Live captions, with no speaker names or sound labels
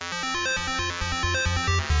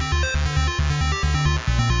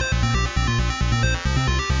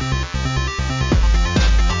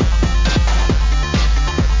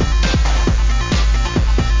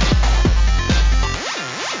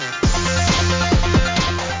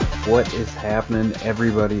What is happening,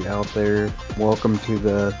 everybody out there? Welcome to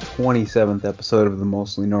the 27th episode of the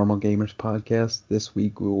Mostly Normal Gamers podcast. This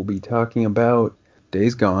week we will be talking about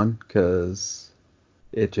Days Gone, because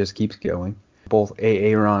it just keeps going. Both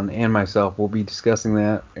Aaron and myself will be discussing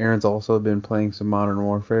that. Aaron's also been playing some Modern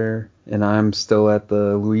Warfare, and I'm still at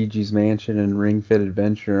the Luigi's Mansion and Ring Fit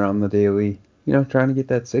Adventure on the daily, trying to get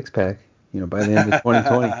that six-pack, by the end of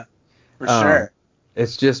 2020. For sure.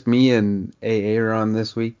 It's just me and Aaron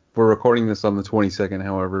this week. We're recording this on the 22nd,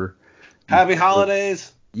 however. Happy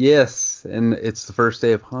holidays. Yes, and it's the first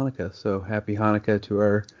day of Hanukkah, so happy Hanukkah to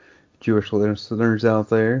our Jewish listeners out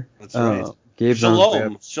there. That's right. Gabe's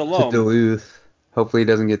Shalom. to Duluth. Hopefully he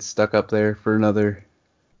doesn't get stuck up there for another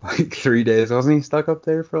 3 days. Wasn't he stuck up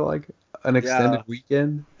there for an extended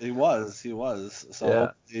weekend? He was.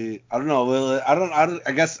 So yeah. I don't know.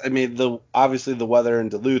 I guess obviously the weather in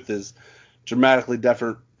Duluth is dramatically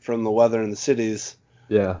different from the weather in the cities.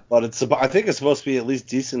 Yeah. But I think it's supposed to be at least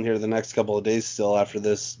decent here the next couple of days still after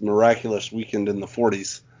this miraculous weekend in the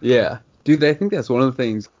 40s. Yeah. Dude, I think that's one of the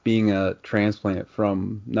things, being a transplant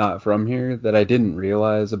not from here, that I didn't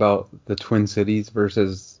realize about the Twin Cities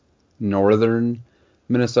versus northern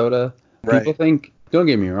Minnesota. Right. People think, don't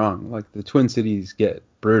get me wrong, the Twin Cities get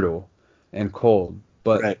brutal and cold,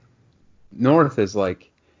 but north is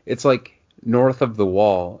it's like north of the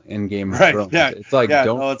wall in Game of Thrones. Yeah. It's it's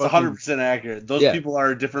 100% accurate. Those people are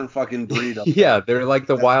a different fucking breed up there. Yeah, they're like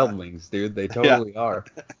the wildlings, dude. They totally are.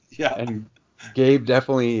 Yeah. And Gabe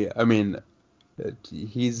definitely,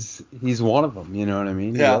 he's one of them, you know what I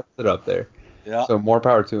mean? Yeah. He loves it up there. Yeah. So more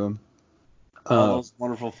power to him. All those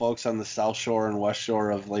wonderful folks on the South Shore and West Shore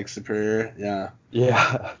of Lake Superior. Yeah.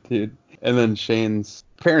 Yeah, dude. And then Shane's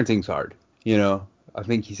parenting's hard, I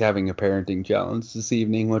think he's having a parenting challenge this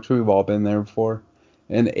evening, which we've all been there before.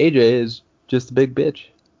 And AJ is just a big bitch.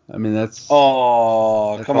 That's come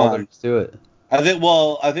all on. there is to it. I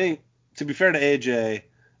think to be fair to AJ,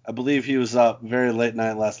 I believe he was up very late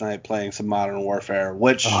night last night playing some Modern Warfare,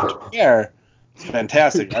 which to be fair, is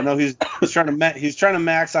fantastic. I know he's trying to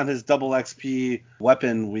max on his double XP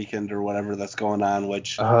weapon weekend or whatever that's going on,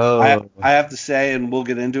 which I have to say, and we'll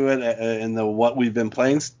get into it in the what we've been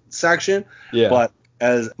playing section. Yeah. But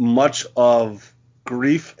as much of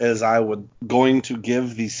grief as I would going to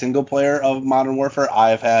give the single player of Modern Warfare, I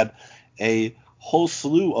have had a whole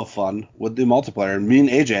slew of fun with the multiplayer. And me and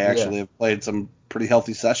AJ actually have played some pretty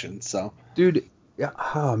healthy sessions. So, dude,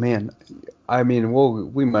 oh man,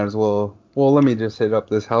 we might as well. Well, let me just hit up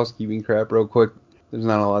this housekeeping crap real quick. There's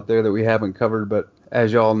not a lot there that we haven't covered, but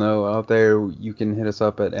as y'all know out there, you can hit us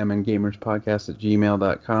up at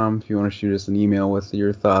mngamerspodcast@gmail.com if you want to shoot us an email with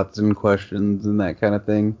your thoughts and questions and that kind of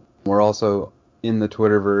thing. We're also in the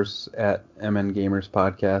Twitterverse at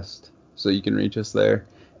mngamerspodcast, so you can reach us there.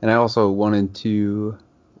 And I also wanted to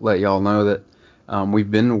let y'all know that we've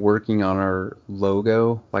been working on our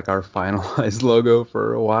logo, our finalized logo,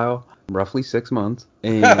 for a while, roughly 6 months,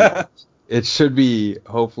 and it should be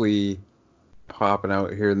hopefully popping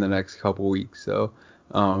out here in the next couple weeks. So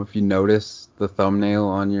if you notice the thumbnail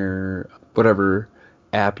on your whatever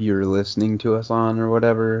app you're listening to us on or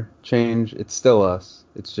whatever change, it's still us.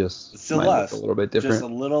 It's still us. A little bit different. Just a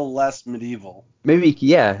little less medieval. Maybe,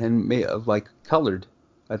 yeah, and colored.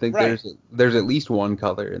 I think there's at least one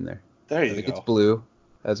color in there. There you go. I think go. It's blue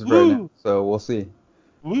as of right now, so we'll see.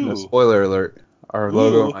 Woo. No, spoiler alert, our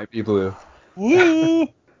logo might be blue. Woo.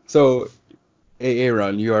 So,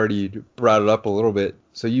 Aaron, you already brought it up a little bit.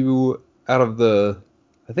 So I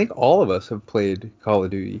think all of us have played Call of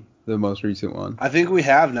Duty, the most recent one. I think we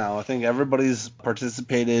have now. I think everybody's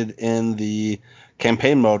participated in the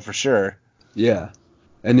campaign mode for sure. Yeah.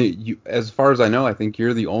 And as far as I know, I think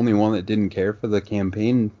you're the only one that didn't care for the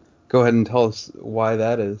campaign. Go ahead and tell us why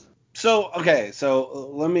that is. So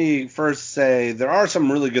let me first say there are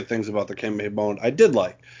some really good things about the campaign mode I did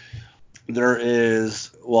like. There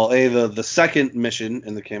is, the second mission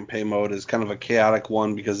in the campaign mode is kind of a chaotic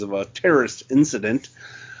one because of a terrorist incident.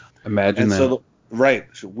 Imagine that. So,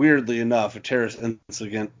 weirdly enough, a terrorist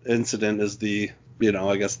incident is the,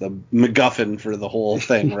 I guess the MacGuffin for the whole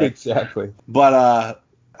thing, right? Exactly. But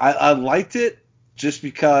I liked it just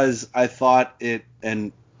because I thought it,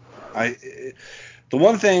 the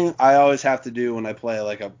one thing I always have to do when I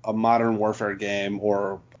play a Modern Warfare game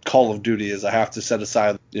or Call of Duty is I have to set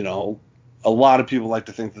aside, a lot of people like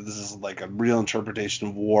to think that this is a real interpretation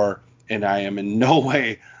of war, and I am in no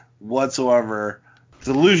way whatsoever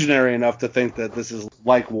delusionary enough to think that this is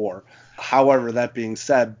like war. However, that being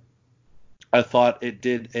said, I thought it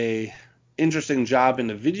did a interesting job in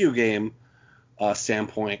the video game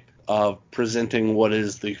standpoint of presenting what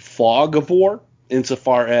is the fog of war,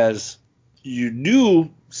 insofar as you knew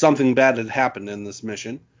something bad had happened in this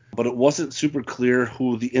mission, but it wasn't super clear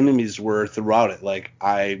who the enemies were throughout it. Like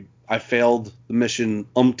I failed the mission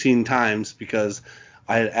umpteen times because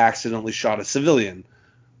I had accidentally shot a civilian.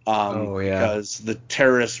 Because the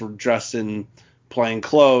terrorists were dressed in plain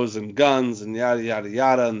clothes and guns and yada yada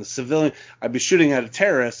yada, and the civilian, I'd be shooting at a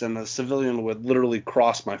terrorist and the civilian would literally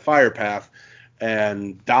cross my fire path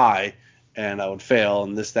and die, and I would fail,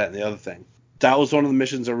 and this, that, and the other thing. That was one of the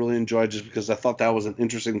missions I really enjoyed just because I thought that was an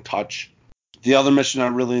interesting touch. The other mission I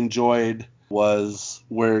really enjoyed was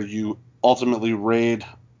where you ultimately raid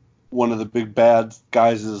one of the big bad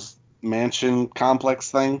guys' mansion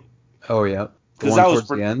complex thing. Oh, yeah. The Because one that was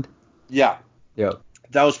towards the end? Yeah. Yep.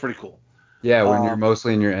 That was pretty cool. Yeah, when you're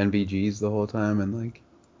mostly in your NVGs the whole time and like.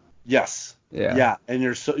 Yes. Yeah. And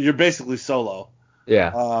you're basically solo.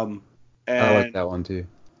 Yeah. And I like that one too.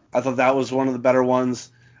 I thought that was one of the better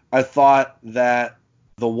ones. I thought that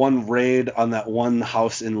the one raid on that one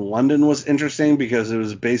house in London was interesting because it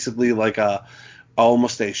was basically like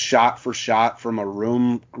almost a shot for shot from a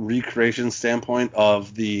room recreation standpoint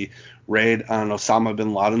of the raid on Osama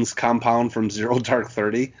bin Laden's compound from Zero Dark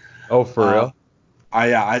 30. Oh, for real?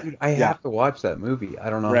 Dude, I have to watch that movie. I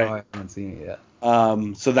don't know how I haven't seen it yet.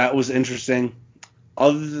 So that was interesting.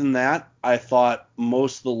 Other than that, I thought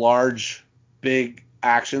most of the large, big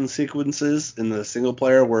action sequences in the single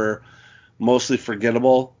player were mostly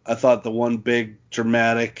forgettable. I thought the one big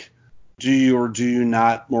dramatic do you or do you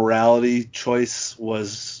not morality choice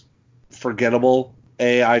was forgettable.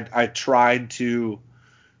 I tried to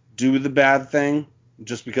do the bad thing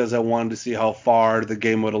just because I wanted to see how far the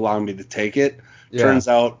game would allow me to take it. Yeah. Turns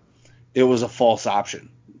out it was a false option.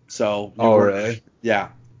 So really? Yeah.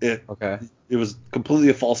 It was completely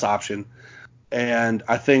a false option. And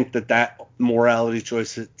I think that morality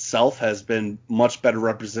choice itself has been much better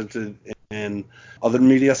represented in other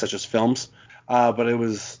media, such as films. But it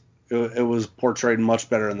was portrayed much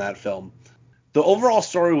better in that film. The overall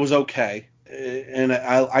story was okay. And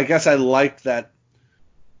I guess I liked that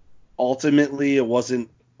ultimately it wasn't,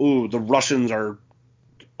 the Russians are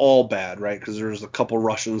all bad, right? Because there's a couple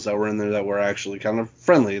Russians that were in there that were actually kind of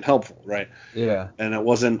friendly and helpful, right? Yeah. And it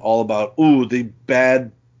wasn't all about, the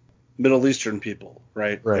bad Middle Eastern people,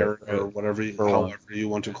 right? Or whatever, however you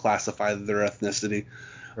want to classify their ethnicity.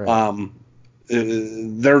 Right.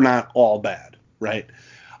 They're not all bad, right?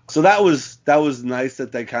 So that was nice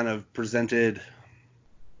that they kind of presented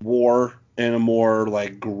war in a more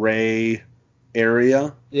like gray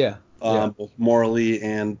area. Yeah. Both morally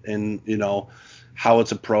and how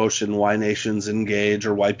it's approached and why nations engage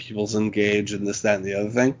or why peoples engage and this, that, and the other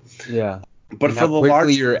thing. Yeah. But and for how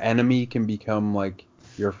quickly your enemy can become like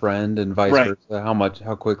your friend and vice versa.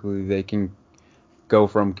 How quickly they can go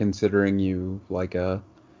from considering you like a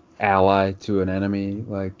ally to an enemy,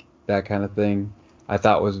 like that kind of thing. I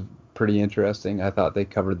thought was pretty interesting. I thought they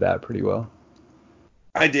covered that pretty well.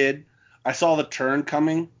 I did. I saw the turn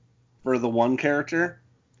coming for the one character.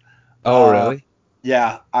 Oh, really?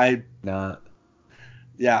 Yeah, Not.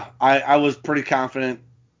 Yeah, I was pretty confident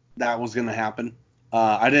that was going to happen.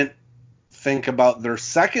 I didn't think about their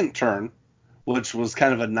second turn, which was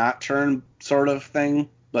kind of a not turn sort of thing,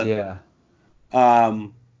 but yeah.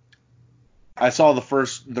 I saw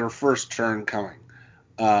their first turn coming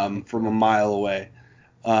from a mile away.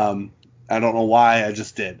 I don't know why, I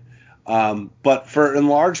just did. But for in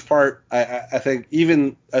large part, I think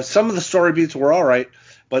even some of the story beats were all right.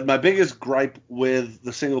 But my biggest gripe with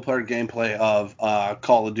the single player gameplay of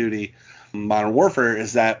Call of Duty Modern Warfare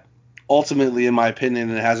is that ultimately, in my opinion,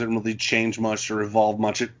 it hasn't really changed much or evolved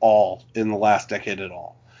much at all in the last decade at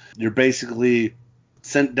all. You're basically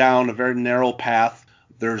sent down a very narrow path.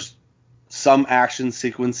 There's some action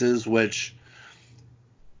sequences which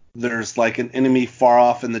there's like an enemy far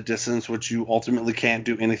off in the distance which you ultimately can't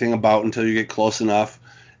do anything about until you get close enough,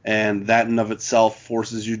 and that in of itself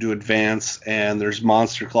forces you to advance, and there's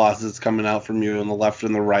monster closets coming out from you on the left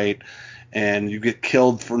and the right, and you get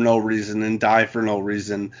killed for no reason and die for no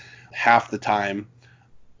reason half the time.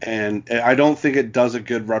 And I don't think it does a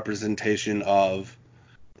good representation of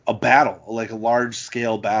a battle, like a large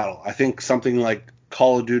scale battle. I think something like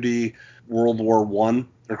Call of Duty World War One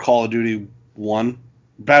or Call of Duty One,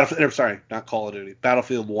 not Call of Duty,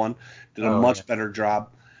 Battlefield 1 did a much better job.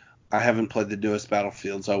 I haven't played the newest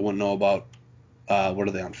Battlefield, so I wouldn't know about what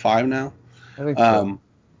are they on 5 now? I think so.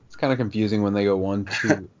 It's kind of confusing when they go 1,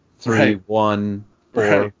 2, 3, right. 1, 4,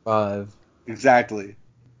 right. 5. Exactly.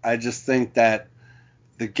 I just think that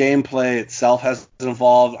the gameplay itself hasn't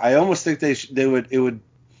evolved. I almost think it would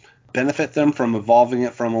benefit them from evolving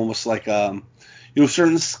it from almost like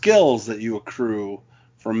certain skills that you accrue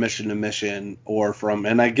from mission to mission, or from,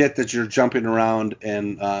 and I get that you're jumping around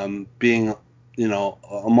and being,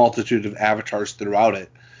 a multitude of avatars throughout it.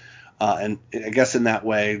 And I guess in that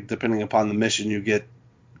way, depending upon the mission, you get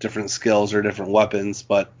different skills or different weapons.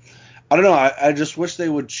 But I don't know. I just wish they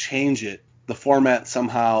would change the format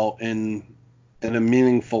somehow in a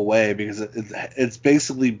meaningful way, because it's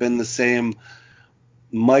basically been the same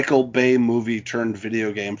Michael Bay movie turned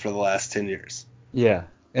video game for the last 10 years. Yeah.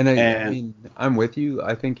 And I mean, I'm with you.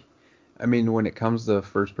 When it comes to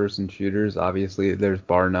first-person shooters, obviously there's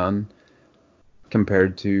bar none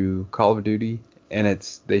compared to Call of Duty, and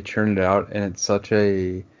they churn it out, and it's such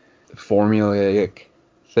a formulaic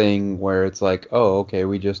thing where it's like, oh, okay,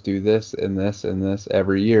 we just do this and this and this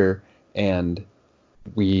every year, and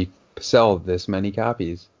we sell this many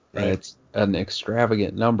copies, right. And it's an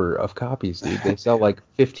extravagant number of copies, dude. They sell like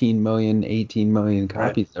 15 million, 18 million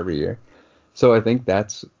copies every year. So I think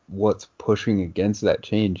that's what's pushing against that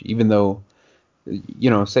change, even though,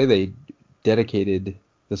 say they dedicated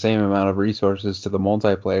the same amount of resources to the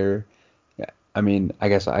multiplayer. I mean, I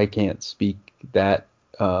guess I can't speak that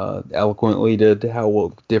eloquently to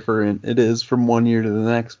how different it is from one year to the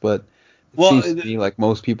next, but it seems to me like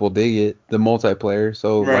most people dig it, the multiplayer.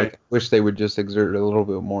 So like, I wish they would just exert a little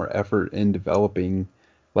bit more effort in developing,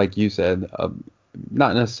 like you said,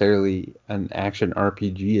 not necessarily an action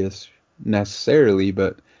RPG necessarily,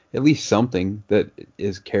 but at least something that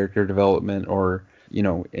is character development or,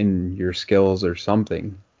 in your skills or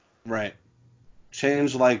something. Right.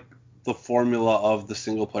 Change like the formula of the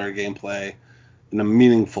single player gameplay in a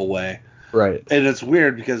meaningful way. Right. And it's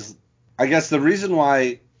weird because I guess the reason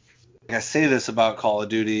why I say this about Call of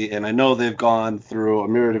Duty, and I know they've gone through a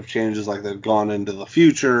myriad of changes, like they've gone into the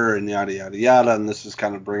future and yada, yada, yada, and this is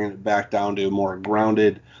kind of bringing it back down to a more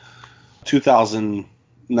grounded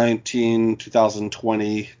 2019,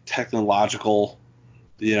 2020 technological,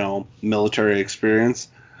 military experience.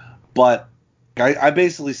 But I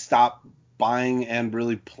basically stopped buying and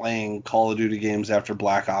really playing Call of Duty games after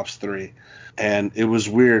Black Ops 3. And it was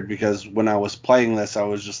weird because when I was playing this, I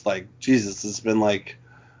was just like, Jesus, it's been like,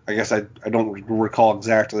 I guess I don't recall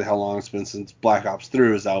exactly how long it's been since Black Ops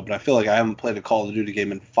 3 was out, but I feel like I haven't played a Call of Duty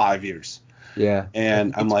game in 5 years. Yeah.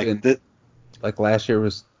 And I'm like, like last year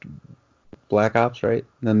was Black Ops, right?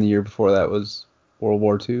 And then the year before that was World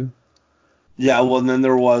War II. Yeah, well, and then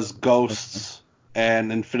there was Ghosts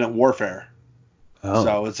and Infinite Warfare. Oh.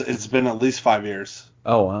 So it's been at least 5 years.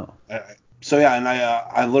 Oh, wow. So yeah, and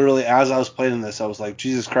I literally, as I was playing this, I was like,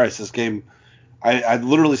 Jesus Christ, this game. I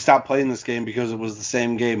literally stopped playing this game because it was the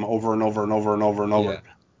same game over and over and over and over and over. Yeah.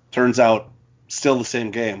 Turns out, still the same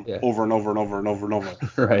game over and over and over and over and over.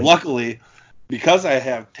 Right. Luckily, because I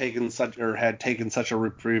had taken such a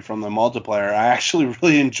reprieve from the multiplayer, I actually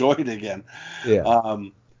really enjoyed it again. Yeah.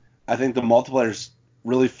 I think the multiplayer's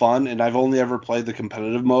really fun, and I've only ever played the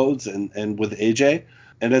competitive modes and with AJ,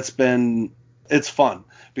 and it's fun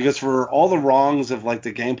because for all the wrongs of like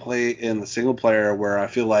the gameplay in the single player, where I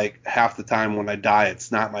feel like half the time when I die it's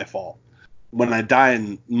not my fault. When I die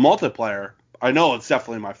in multiplayer, I know it's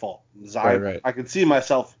definitely my fault. Right. I can see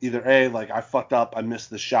myself either like I fucked up, I missed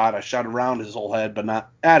the shot, I shot around his whole head but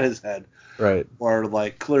not at his head, right, or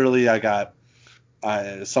like clearly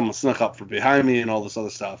someone snuck up from behind me and all this other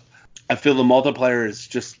stuff. I feel the multiplayer is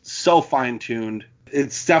just so fine-tuned.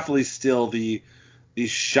 It's definitely still the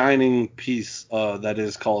shining piece that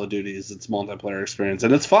is Call of Duty is its multiplayer experience,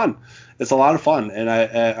 and it's fun. It's a lot of fun, and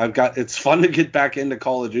it's fun to get back into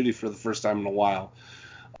Call of Duty for the first time in a while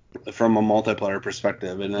from a multiplayer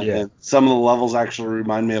perspective. And some of the levels actually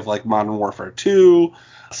remind me of like Modern Warfare 2.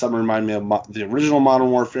 Some remind me of the original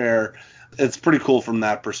Modern Warfare. It's pretty cool from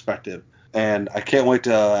that perspective. And I can't wait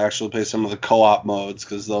to actually play some of the co-op modes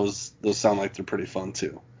because those sound like they're pretty fun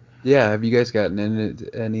too. Yeah, have you guys gotten into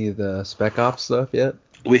any of the Spec Ops stuff yet?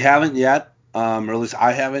 We haven't yet, or at least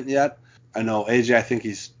I haven't yet. I know AJ, I think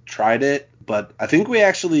he's tried it, but I think we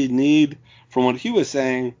actually need, from what he was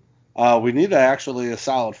saying, we need actually a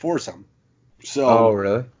solid foursome. So, oh,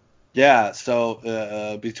 really? Yeah,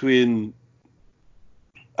 so between,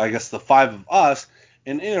 I guess, the five of us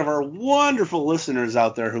and any of our wonderful listeners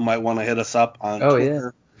out there who might want to hit us up on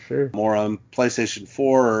Twitter, sure, or on PlayStation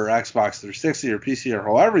 4 or Xbox 360 or PC or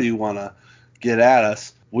however you want to get at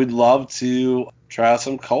us, we'd love to try out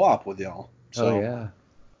some co-op with y'all. So, oh yeah,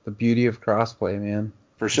 the beauty of crossplay, man.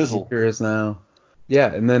 For shizzle. Here is now.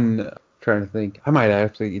 Yeah, and then trying to think, I might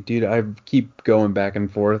actually, dude, I keep going back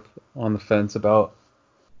and forth on the fence about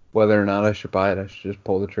whether or not I should buy it. I should just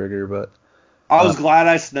pull the trigger, but I was glad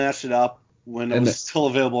I snatched it up when it was still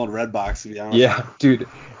available on Redbox, to be honest. Yeah, dude,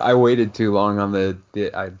 I waited too long on the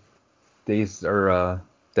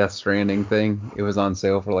Death Stranding thing. It was on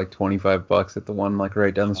sale for like $25 at the one like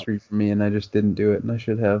right down the street from me, and I just didn't do it, and I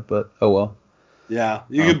should have, but oh well. Yeah,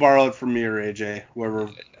 you could borrow it from me or AJ, whoever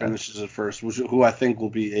finishes it first, who I think will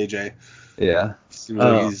be AJ. Yeah. Seems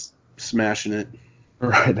like he's smashing it.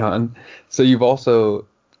 Right on. So you've also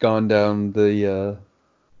gone down the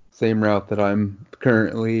same route that I'm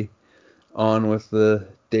currently on with the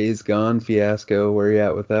Days Gone fiasco. Where are you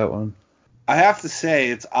at with that one? I have to say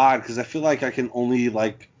it's odd because I feel like I can only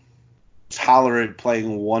like tolerate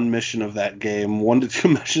playing one mission of that game, 1 to 2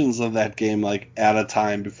 missions of that game like at a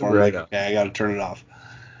time before I'm like, okay, I got to turn it off.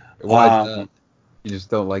 Why is that? You just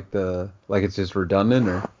don't like it's just redundant,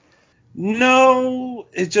 or? No,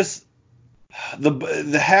 it just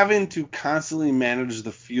the having to constantly manage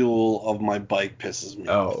the fuel of my bike pisses me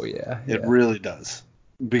off. Oh yeah. It really does.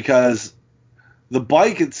 Because the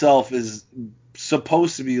bike itself is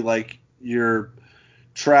supposed to be like your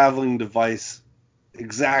traveling device,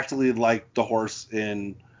 exactly like the horse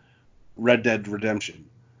in Red Dead Redemption.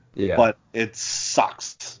 Yeah. But it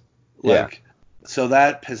sucks. So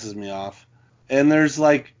that pisses me off. And there's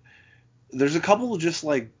a couple of just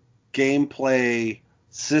like gameplay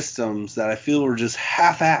systems that I feel were just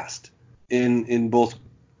half-assed in both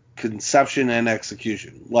conception and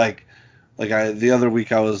execution. The other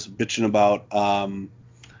week I was bitching about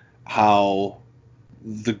how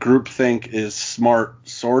the groupthink is smart,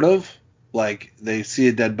 sort of. Like they see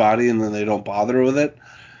a dead body and then they don't bother with it.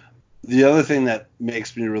 The other thing that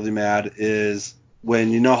makes me really mad is when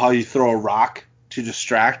you know how you throw a rock to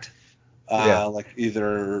distract, like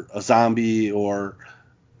either a zombie or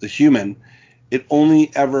the human, it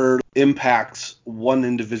only ever impacts one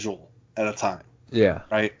individual at a time. Yeah.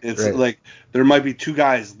 Right? It's like there might be 2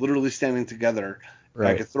 guys literally standing together.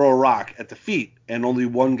 Right. I could throw a rock at the feet and only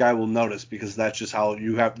one guy will notice because that's just how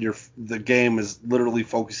you have the game is literally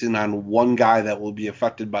focusing on one guy that will be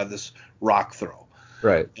affected by this rock throw.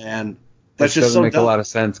 Right. And that's Which just doesn't make a lot of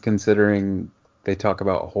sense considering they talk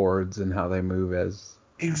about hordes and how they move as.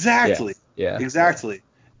 Exactly. Yeah. Exactly. Yeah.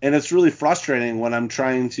 And it's really frustrating when I'm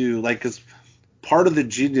trying to because part of the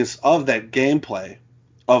genius of that gameplay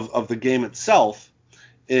of the game itself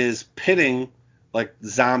is pitting like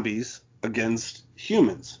zombies against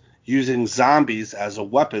humans, using zombies as a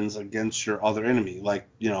weapons against your other enemy. Like,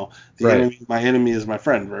 my enemy is my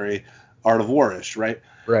friend, very Art of War-ish, right?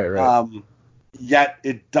 Right. Yet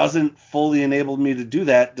it doesn't fully enable me to do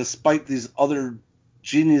that despite these other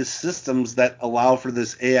genius systems that allow for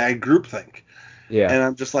this AI groupthink. Yeah. And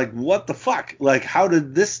I'm just like, what the fuck? Like, how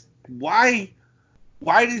did this, why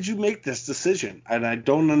did you make this decision? And I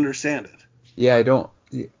don't understand it. Yeah,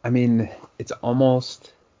 I mean, it's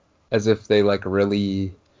almost as if they like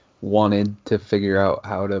really wanted to figure out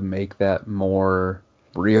how to make that more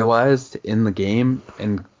realized in the game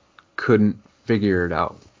and couldn't figure it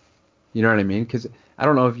out. You know what I mean? Because I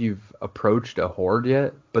don't know if you've approached a horde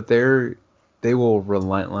yet, but they will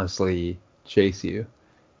relentlessly chase you.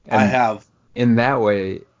 And I have. In that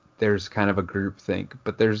way, there's kind of a group think,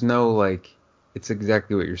 but there's no it's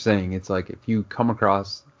exactly what you're saying. It's like if you come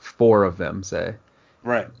across 4 of them, say,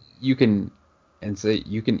 right, you can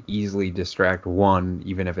easily distract one,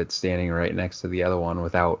 even if it's standing right next to the other one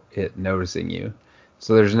without it noticing you.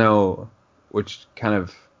 So there's no, which kind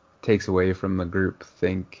of takes away from the group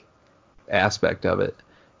think aspect of it,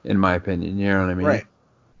 in my opinion. You know what I mean? Right.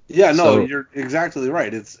 Yeah, no, you're exactly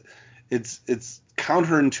right. It's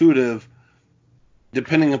counterintuitive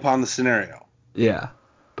depending upon the scenario. Yeah.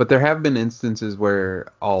 But there have been instances where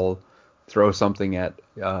I'll throw something at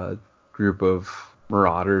a group of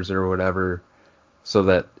marauders or whatever so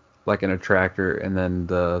that like an attractor and then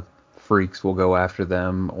the freaks will go after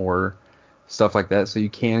them or stuff like that. So you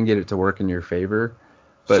can get it to work in your favor.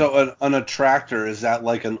 But so an attractor, is that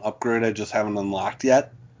like an upgrade I just haven't unlocked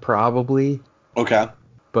yet? Probably. Okay.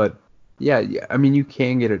 But yeah, I mean you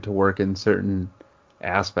can get it to work in certain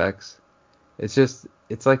aspects.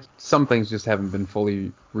 It's like some things just haven't been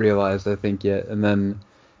fully realized, I think, yet. And then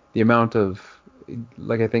the amount of,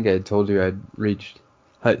 like I think I had told you I'd reached,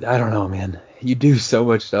 I don't know, man. You do so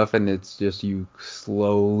much stuff and it's just you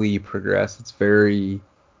slowly progress. It's very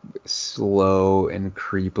slow and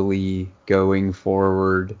creepily going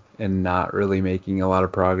forward and not really making a lot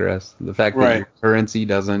of progress. The fact that your currency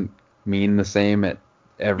doesn't mean the same at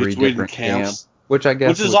every different camp, which I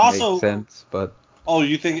guess would make sense, but... Oh,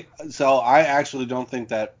 you think so? I actually don't think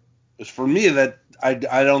that. For me, that I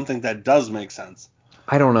don't think that does make sense.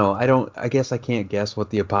 I don't know. I guess I can't guess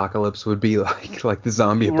what the apocalypse would be like the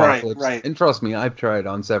zombie apocalypse. Right. And trust me, I've tried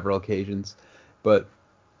on several occasions, but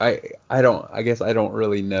I guess I don't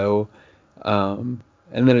really know. And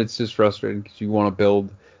then it's just frustrating because you want to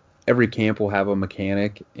build every camp will have a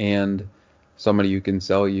mechanic and somebody who can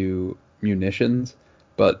sell you munitions,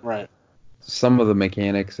 but Right. some of the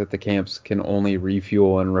mechanics at the camps can only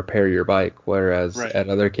refuel and repair your bike, whereas Right. at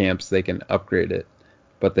other camps they can upgrade it,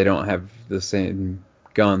 but they don't have the same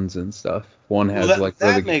guns and stuff. One Well, has like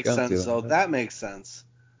really that good makes guns. sense, The other though. doesn't. That makes sense.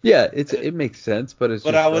 Yeah, it makes sense, but it's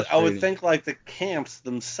But just I would frustrating. think like the camps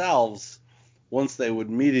themselves, once they would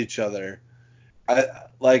meet each other,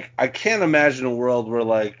 I can't imagine a world where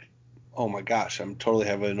like, oh my gosh, I'm totally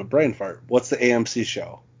having a brain fart. What's the AMC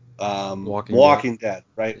show? Walking Dead,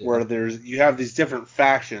 right? Dead. Where Yeah. you have these different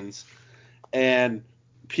factions, and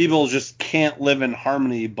people just can't live in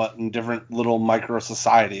harmony, but in different little micro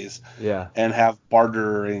societies, Yeah. and have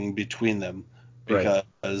bartering between them Right.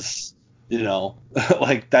 because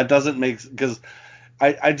like that doesn't make because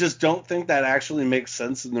I just don't think that actually makes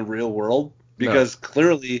sense in the real world No. because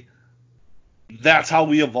clearly that's how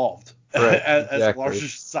we evolved Right. as a Exactly. larger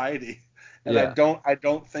society, and Yeah. I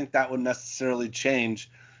don't think that would necessarily change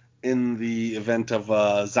in the event of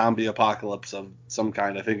a zombie apocalypse of some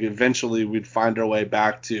kind. I think eventually we'd find our way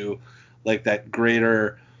back to like that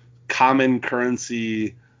greater common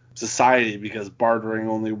currency society because bartering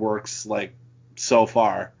only works like so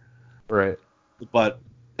far. Right. But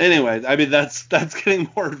anyway, I mean that's getting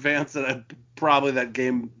more advanced than probably that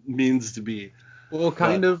game means to be. Well, But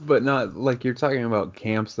kind of, but not like you're talking about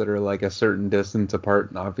camps that are like a certain distance apart,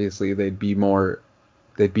 and obviously they'd be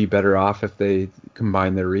better off if they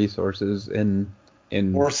combine their resources in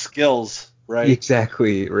or skills, right?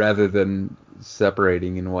 exactly rather than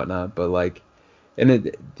separating and whatnot. But like,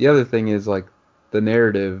 the other thing is like the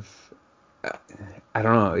narrative. I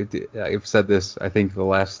don't know. I've said this I think the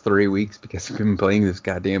last 3 weeks because I've been playing this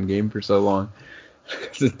goddamn game for so long.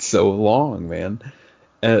 It's so long, man.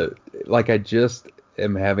 Uh, like I just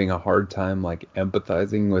am having a hard time like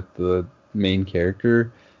empathizing with the main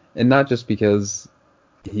character, and not just because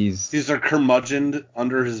he's He's a curmudgeon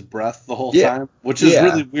under his breath the whole yeah time, which is yeah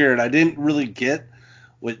really weird. I didn't really get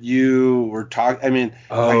what you were talking. I mean,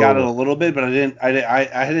 I got it oh a little bit, but I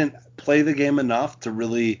didn't play the game enough to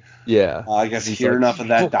really, yeah I because guess, he's hear like enough of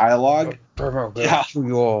that dialogue. I'll Yeah, kill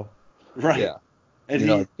you all right. yeah And and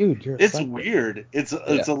you're like dude you're a it's psycho weird. yeah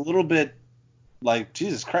It's a little bit like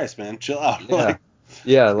Jesus Christ, man, chill out. yeah Like,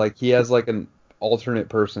 yeah like he has like an alternate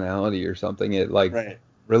personality or something. It like right,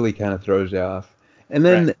 really kind of throws you off. And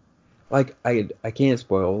right. then like I can't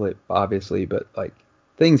spoil it obviously, but like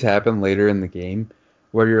things happen later in the game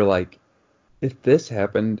where you're like, if this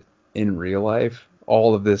happened in real life,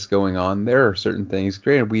 all of this going on, there are certain things.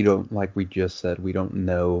 Granted, we don't like we just said we don't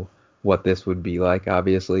know what this would be like,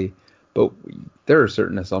 obviously, but there are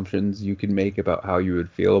certain assumptions you can make about how you would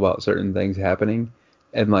feel about certain things happening,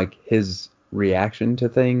 and like his reaction to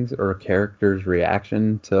things or a character's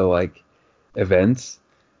reaction to like events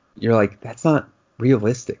you're like, that's not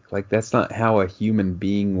realistic. Like, that's not how a human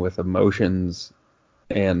being with emotions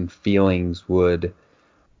and feelings would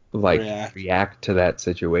like React. react to that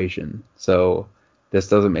situation. So this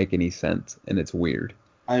doesn't make any sense and it's weird.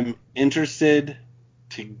 I'm interested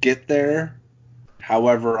to get there.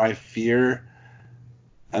 However, I fear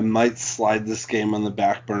I might slide this game on the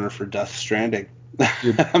back burner for Death Stranding.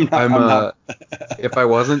 Dude, I'm I'm not. if I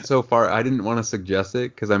wasn't so far, I didn't want to suggest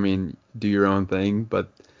it because I mean, do your own thing, but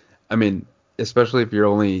I mean, especially if you're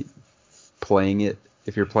only playing it,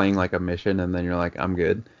 if you're playing like a mission and then you're like, I'm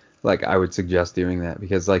good, like I would suggest doing that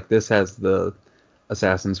because like this has the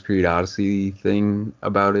Assassin's Creed Odyssey thing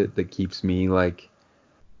about it that keeps me like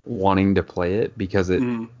wanting to play it because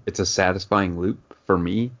Mm, it's a satisfying loop for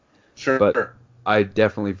me. But sure, I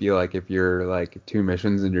definitely feel like if you're like two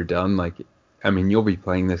missions and you're done, like I mean you'll be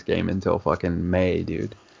playing this game until fucking May,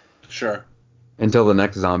 dude. sure. Until the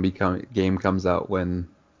next game comes out when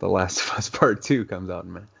The Last of Us Part 2 comes out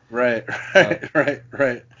in May. Right, Uh,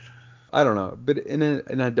 right. I don't know, but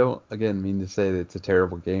and I don't again mean to say that it's a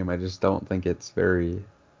terrible game. I just don't think it's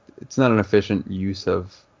not an efficient use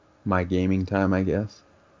of my gaming time, I guess.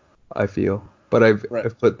 I feel, but Right.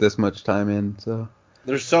 I've put this much time in, so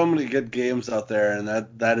There's so many good games out there, and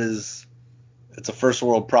that is it's a first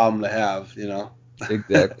world problem to have, you know.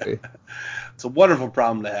 exactly. It's a wonderful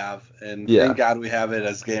problem to have, and thank Yeah, God we have it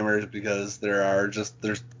as gamers because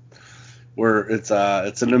there's where it's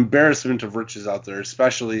an embarrassment of riches out there,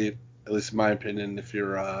 especially at least in my opinion, if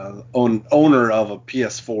you're owner of a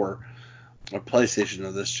PS4 or PlayStation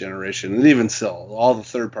of this generation, and even still, all the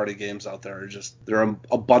third-party games out there are just they're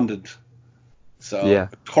abundant. So yeah.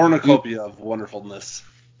 a Dude, cornucopia of wonderfulness.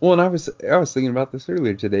 well, and I was thinking about this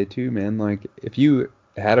earlier today too, man. Like, if you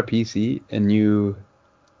had a PC and you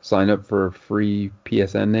signed up for a free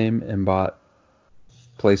PSN name and bought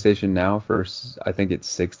PlayStation Now for I think it's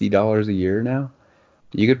 $60 a year now.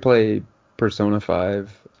 You could play Persona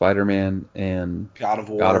 5, Spider-Man, and God of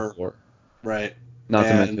God of War, War. right? Not to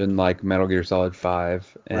And mention like Metal Gear Solid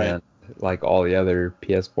 5 right. and like all the other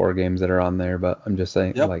PS4 games that are on there. But I'm just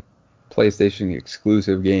saying Yep. like PlayStation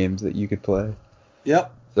exclusive games that you could play.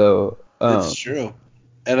 Yep. So It's true,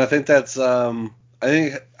 and I think that's I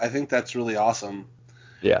think that's really awesome.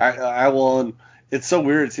 yeah. I will. And it's so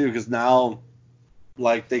weird too because now,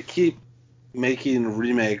 like, they keep making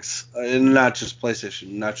remakes, and not just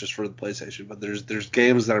PlayStation, not just for the PlayStation, but there's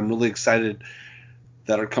games that I'm really excited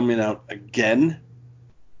that are coming out again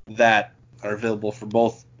that are available for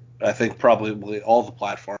both. I think probably all the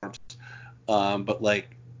platforms. But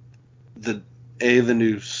like the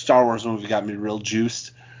new Star Wars movie got me real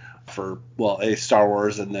juiced for Star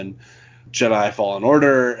Wars, and then Jedi Fallen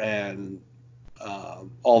Order and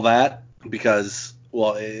all that, because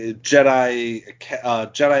Jedi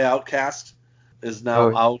Outcast is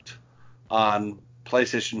now out on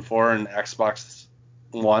PlayStation 4 and Xbox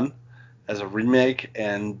One as a remake,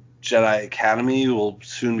 and Jedi Academy will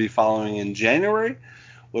soon be following in January,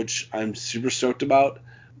 which I'm super stoked about.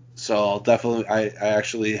 So I'll definitely, I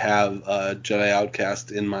actually have Jedi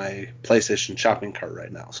Outcast in my PlayStation shopping cart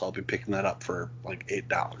right now, so I'll be picking that up for like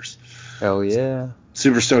 $8. Hell yeah.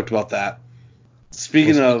 Super stoked about that.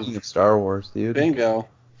 Speaking of Star Wars, dude. Bingo.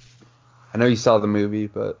 I know you saw the movie,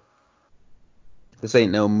 but this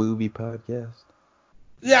ain't no movie podcast.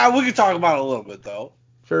 Yeah, we could talk about it a little bit, though.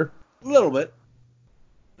 Sure. A little bit.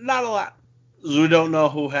 Not a lot. We don't know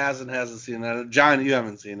who hasn't seen it. John, you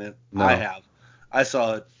haven't seen it. No. I have. I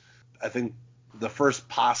saw it, I think, the first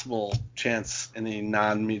possible chance any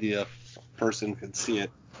non-media person could see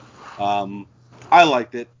it. I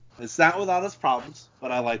liked it. It's not without its problems,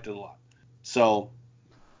 but I liked it a lot. So,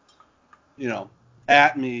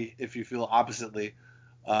 at me if you feel oppositely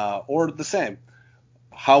or the same.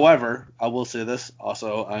 However, I will say this.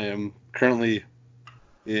 Also, I am currently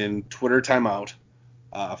in Twitter timeout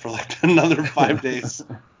for like another 5 days.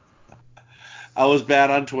 I was bad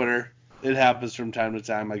on Twitter. It happens from time to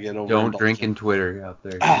time. I get over. Don't drink in Twitter out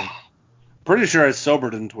there. Pretty sure I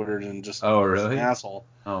sobered in Twitter and just was an asshole.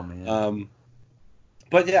 Oh man.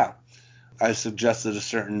 But yeah, I suggested a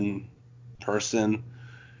certain person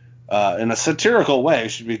in a satirical way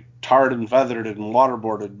should be tarred and feathered and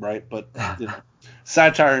waterboarded, right? But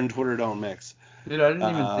satire and Twitter don't mix. Dude, I didn't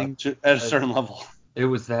even think at a certain level. It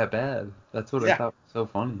was that bad. That's what I thought was so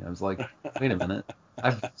funny. I was like, wait a minute.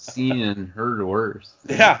 I've seen and heard worse.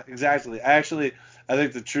 Yeah, exactly. I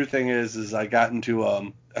think the true thing is I got into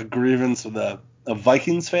a grievance with a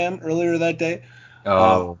Vikings fan earlier that day.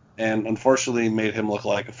 Oh. And unfortunately made him look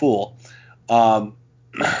like a fool.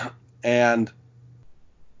 And,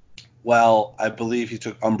 well, I believe he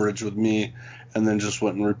took umbrage with me and then just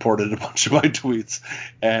went and reported a bunch of my tweets.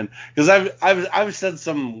 And because I've said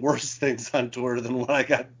some worse things on Twitter than what I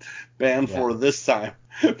got banned for this time,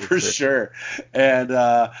 for sure. And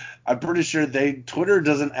I'm pretty sure Twitter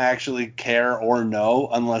doesn't actually care or know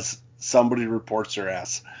unless somebody reports their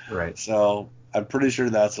ass. Right. So I'm pretty sure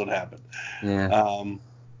that's what happened. Yeah.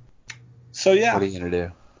 So yeah. What are you gonna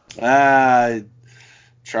do? I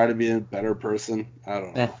try to be a better person. I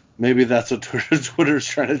don't know. Maybe that's what Twitter's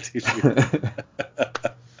trying to teach me.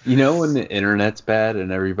 You know when the internet's bad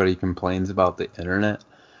and everybody complains about the internet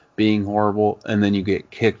being horrible, and then you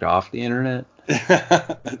get kicked off the internet?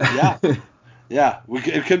 Yeah. Yeah.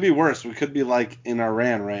 It could be worse. We could be like in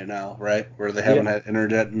Iran right now, right? Where they haven't had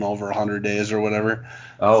internet in over 100 days or whatever.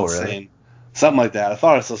 Oh, It's insane. Really? Something like that. I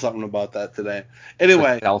thought I saw something about that today. Anyway.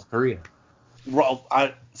 Like South Korea.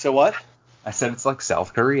 So what? I said it's like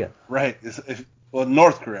South Korea. Right.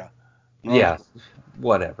 North Korea.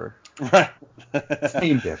 Whatever. Right.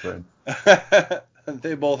 Same difference.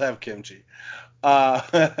 They both have kimchi. I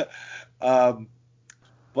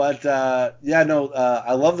love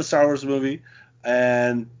the Star Wars movie,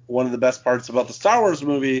 and one of the best parts about the Star Wars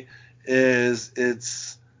movie is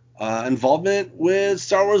its involvement with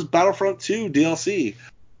Star Wars Battlefront 2 DLC,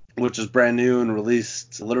 which is brand new and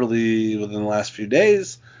released literally within the last few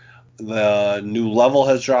days. The new level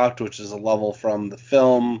has dropped, which is a level from the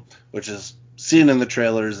film, which is seen in the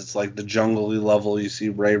trailers. It's like the jungle-y level you see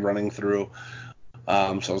Rey running through,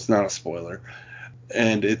 so it's not a spoiler.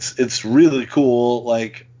 And it's really cool.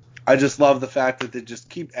 Like, I just love the fact that they just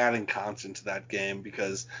keep adding content to that game,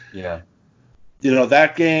 because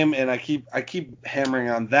that game, and I keep hammering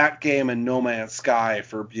on that game and No Man's Sky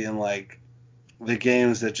for being like the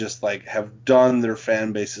games that just like have done their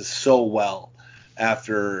fan bases so well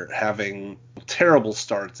after having terrible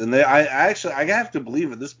starts. And I have to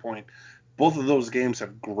believe at this point both of those games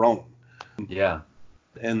have grown. Yeah.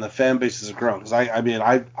 and the fan base has grown. Because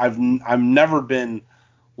I've never been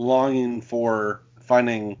longing for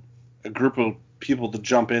finding a group of people to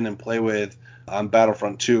jump in and play with on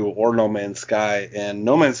Battlefront 2 or No Man's Sky. And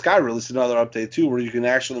No Man's Sky released another update too, where you can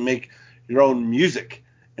actually make your own music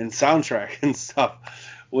and soundtrack and stuff,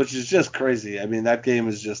 which is just crazy. I mean, that game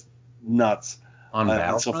is just nuts. On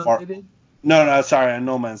Battlefront, so far, they did? No, sorry, on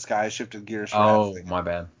No Man's Sky, I shifted gears. My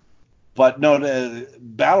bad. But no, the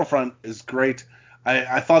Battlefront is great.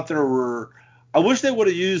 I thought there were. I wish they would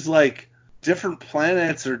have used like different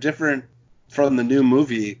planets or different from the new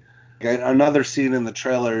movie. Another scene in the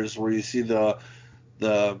trailers where you see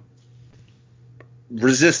the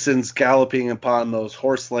Resistance galloping upon those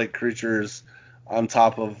horse-like creatures on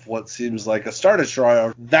top of what seems like a Star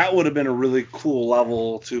Destroyer. That would have been a really cool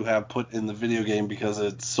level to have put in the video game because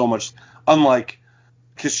it's so much unlike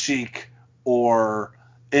Kashyyyk or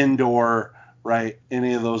Endor, right?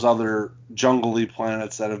 Any of those other jungly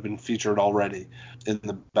planets that have been featured already in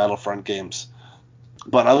the Battlefront games.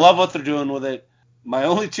 But I love what they're doing with it. My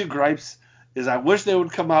only two gripes is I wish they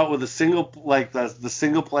would come out with a single, like the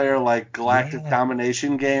single player like Galactic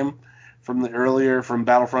Domination game from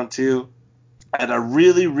Battlefront 2. And I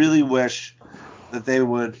really, really wish that they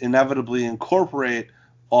would inevitably incorporate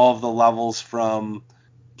all of the levels from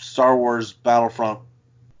Star Wars Battlefront,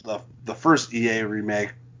 the first EA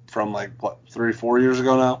remake from 3-4 years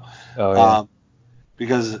ago now. Oh yeah.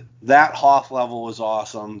 Because that Hoth level was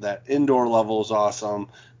awesome, that Endor level was awesome,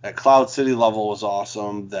 that Cloud City level was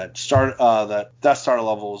awesome, that Death Star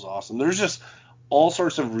level was awesome. There's just all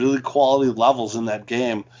sorts of really quality levels in that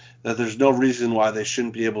game that there's no reason why they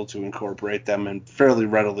shouldn't be able to incorporate them and fairly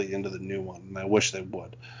readily into the new one. And I wish they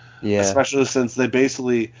would. Yeah. Especially since they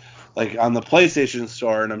basically, like on the PlayStation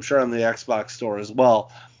Store, and I'm sure on the Xbox Store as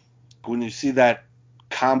well, when you see that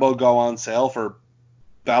combo go on sale for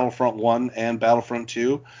Battlefront 1 and Battlefront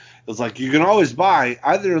 2, it's like you can always buy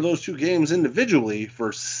either of those two games individually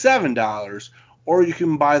for $7, or you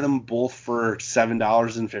can buy them both for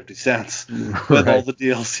 $7.50 with all the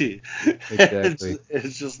DLC. Exactly.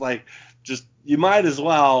 It's just you might as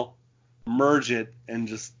well merge it and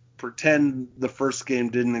just pretend the first game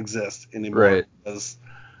didn't exist anymore, right? Because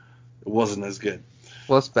it wasn't as good.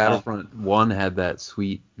 Plus, Battlefront 1 had that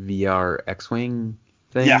sweet VR X-Wing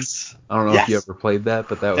thing. Yes. I don't know if you ever played that,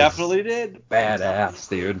 but that definitely did. Badass,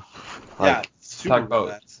 dude. Yeah, super talk about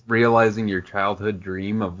badass. realizing your childhood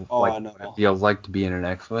dream of what it feels like to be in an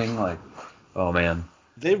X-Wing. Like, oh man.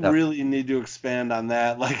 They really need to expand on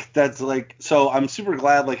that. So I'm super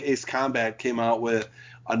glad Ace Combat came out with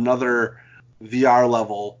another VR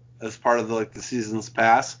level as part of the season's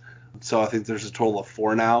pass. So I think there's a total of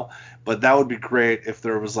 4 now. But that would be great if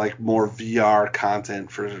there was more VR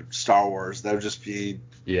content for Star Wars. That would just be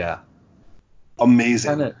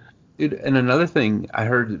amazing. Dude, and another thing I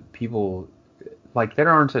heard people there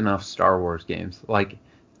aren't enough Star Wars games.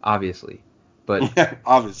 Obviously. But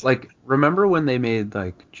obviously. Remember when they made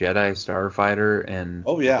Jedi Starfighter and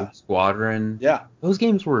Rogue Squadron? Yeah. Those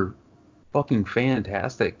games were fucking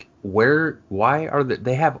fantastic. Why are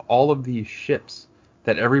they have all of these ships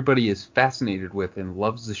that everybody is fascinated with and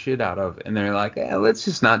loves the shit out of, and they're like, let's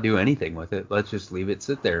just not do anything with it. Let's just leave it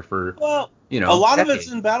sit there for a lot decades. of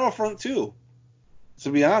it's in Battlefront 2. To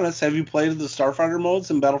be honest, have you played the Starfighter modes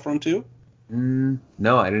in Battlefront 2?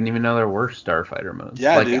 No, I didn't even know there were Starfighter modes.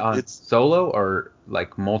 Yeah, dude, it's solo or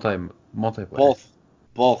multiplayer?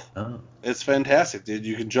 Both. Oh. It's fantastic, dude.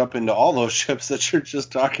 You can jump into all those ships that you're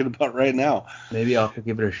just talking about right now. Maybe I'll have to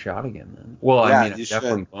give it a shot again then. Well, I mean, I'm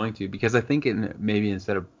definitely going to, because I think maybe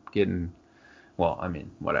instead of getting,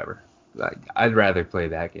 whatever. I'd rather play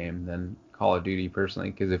that game than Call of Duty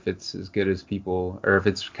personally, because if it's as good as people, or if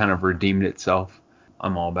it's kind of redeemed itself,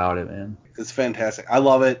 I'm all about it, man. It's fantastic. I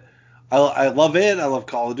love it. I love it. I love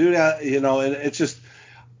Call of Duty. And it's just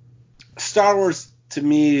Star Wars to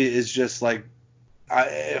me is just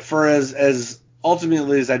for as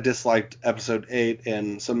ultimately as I disliked Episode 8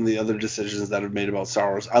 and some of the other decisions that I've made about Star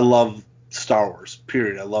Wars, I love Star Wars.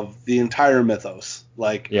 Period. I love the entire mythos.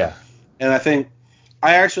 And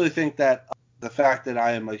I actually think that the fact that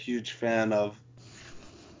I am a huge fan of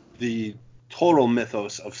the total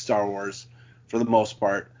mythos of Star Wars, for the most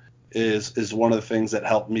part, is one of the things that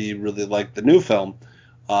helped me really like the new film,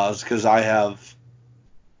 is because I have,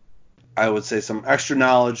 I would say, some extra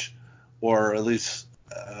knowledge, or at least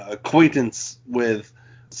acquaintance with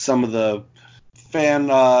some of the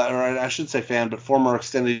former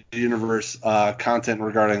extended universe content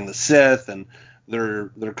regarding the Sith and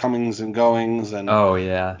their comings and goings and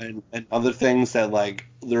and other things that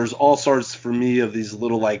there's all sorts for me of these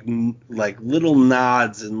little little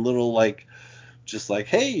nods and little just like,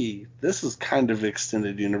 hey, this is kind of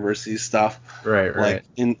extended university stuff. Right. Like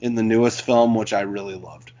in the newest film, which I really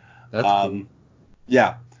loved. That's cool.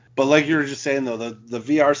 Yeah. But like you were just saying, though, the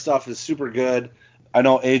VR stuff is super good. I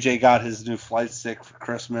know AJ got his new flight stick for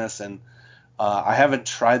Christmas, and I haven't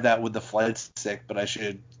tried that with the flight stick, but I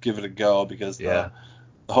should give it a go because the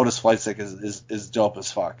HOTAS flight stick is dope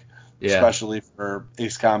as fuck. Yeah. Especially for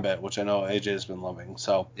Ace Combat, which I know AJ has been loving.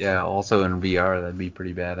 So yeah, also in VR that'd be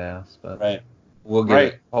pretty badass. But right. We'll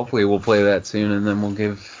give hopefully we'll play that soon, and then we'll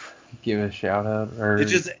give a shout out. Or it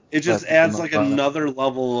just adds like another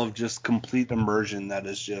level of just complete immersion that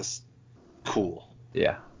is just cool.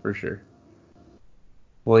 Yeah, for sure.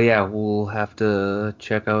 Well, yeah, we'll have to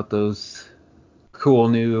check out those cool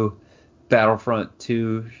new Battlefront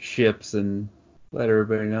 2 ships and let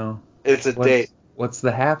everybody know. It's a date. What's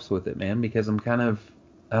the haps with it, man? Because I'm kind of,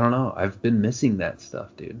 I don't know, I've been missing that stuff,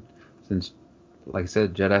 dude. Since, like I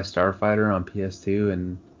said, Jedi Starfighter on PS2,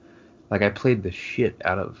 and like I played the shit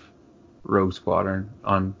out of Rogue Squadron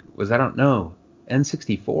on, was I don't know,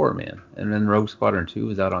 N64, man. And then Rogue Squadron 2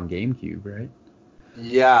 was out on GameCube, right?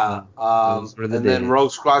 Yeah. And then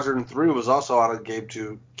Rogue Squadron 3 was also out on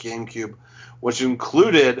GameCube, which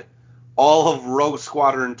included all of Rogue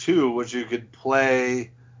Squadron 2, which you could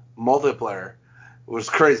play multiplayer. It was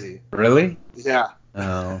crazy. Really? Yeah.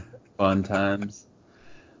 Oh, fun times.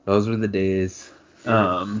 Those were the days.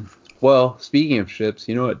 Well, speaking of ships,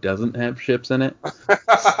 you know what doesn't have ships in it?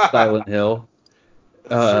 Silent Hill.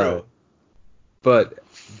 True. But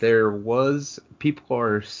people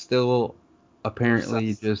are still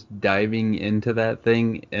apparently just diving into that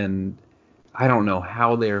thing, and I don't know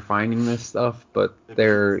how they're finding this stuff, but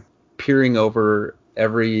they're peering over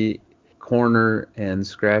every corner and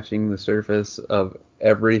scratching the surface of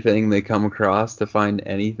everything they come across to find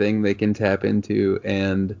anything they can tap into,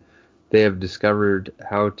 and they have discovered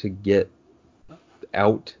how to get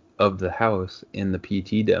out of the house in the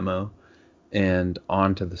PT demo and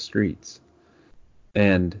onto the streets.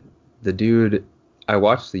 And the dude, I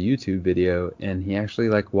watched the YouTube video, and he actually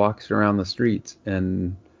like walks around the streets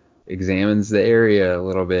and examines the area a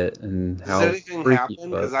little bit and how. Does anything happen?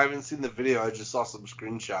 Because I haven't seen the video. I just saw some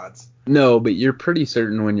screenshots. No, but you're pretty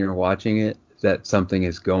certain when you're watching it that something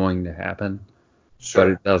is going to happen. Sure.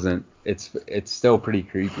 But it doesn't. It's still pretty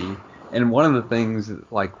creepy. And one of the things,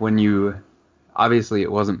 like when you, obviously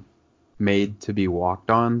it wasn't made to be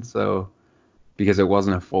walked on, so because it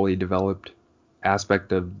wasn't a fully developed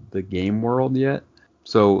aspect of the game world yet.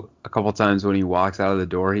 So a couple times when he walks out of the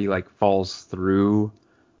door, he like falls through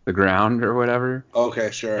the ground or whatever.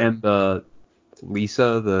 Okay, sure. And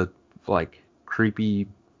Lisa, the like creepy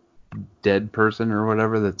dead person or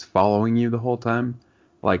whatever that's following you the whole time,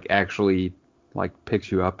 like actually like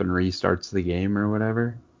picks you up and restarts the game or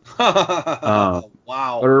whatever. Wow.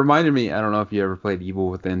 But it reminded me, I don't know if you ever played Evil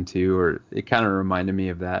Within 2, or it kind of reminded me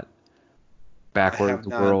of that backwards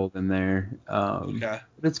world in there. Okay.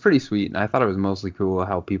 But it's pretty sweet, and I thought it was mostly cool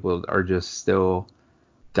how people are just still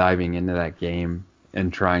diving into that game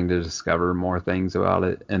and trying to discover more things about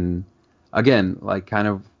it. And again, like kind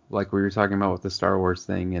of like we were talking about with the Star Wars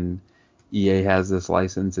thing, and EA has this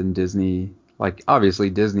license, and Disney, like obviously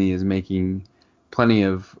Disney is making plenty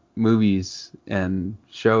of movies and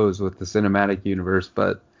shows with the cinematic universe,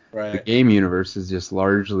 but the game universe is just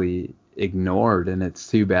largely ignored, and it's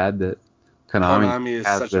too bad that Konami is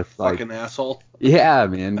such a fucking asshole. Yeah,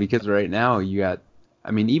 man, because right now you got,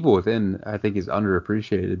 I mean, Evil Within I think is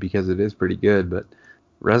underappreciated because it is pretty good, but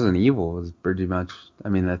Resident Evil is pretty much, I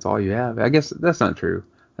mean, that's all you have. I guess that's not true.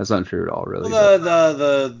 That's not true at all, really.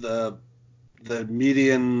 Well, the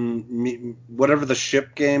median, whatever the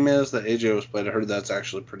ship game is that AJ was playing, I heard that's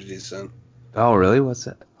actually pretty decent. Oh, really? What's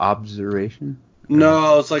that? Observation?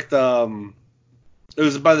 No, it's like it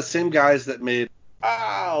was by the same guys that made,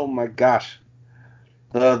 oh my gosh,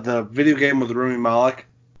 the video game with Rami Malek,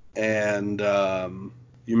 and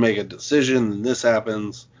you make a decision, and this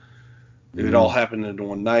happens. It all happened in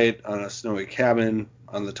one night on a snowy cabin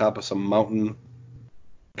on the top of some mountain.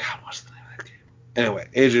 God, what's the name of that game? Anyway,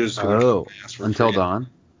 AJ was going to ask for Until Dawn.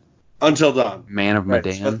 Until Dawn. Man of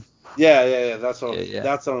Medan. Yeah. That's what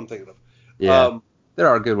I'm thinking of. Yeah. There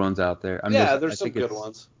are good ones out there. There's some good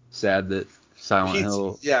ones. Sad that Silent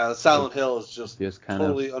Hill. Yeah, Silent Hill is just kind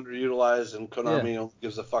totally underutilized, and Konami only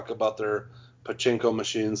gives a fuck about their pachinko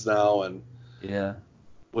machines now, and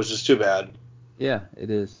which is too bad. Yeah, it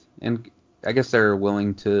is, and I guess they're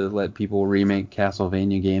willing to let people remake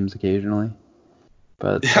Castlevania games occasionally,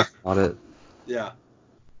 but that's about it. Yeah.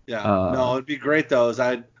 No, it'd be great though.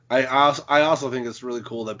 I also think it's really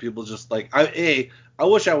cool that people just like I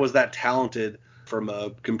wish I was that talented from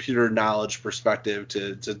a computer knowledge perspective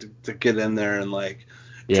to get in there and like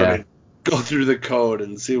Yeah. try to go through the code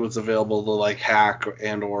and see what's available to like hack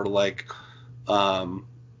and or like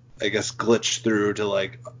I guess glitch through to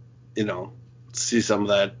like, you know, see some of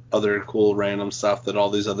that other cool random stuff that all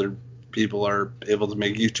these other people are able to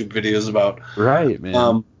make YouTube videos about. Right,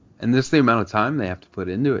 man. And this is the amount of time they have to put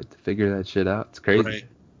into it to figure that shit out. It's crazy.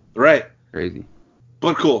 Right. Crazy.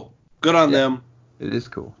 But cool. Good on them. It is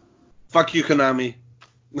cool. Fuck you, Konami.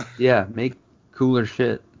 Yeah, make cooler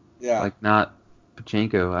shit. Yeah. Like not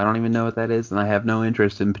Pachinko. I don't even know what that is, and I have no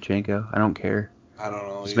interest in Pachinko. I don't care. I don't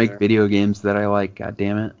know. Just make video games that I like. God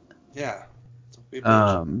damn it. Yeah.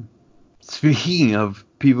 Speaking of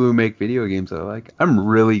people who make video games I like, I'm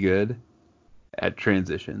really good at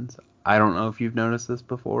transitions. I don't know if you've noticed this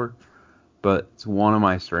before, but it's one of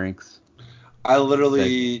my strengths. I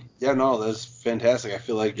literally, that's fantastic. I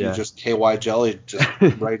feel like you just KY jelly just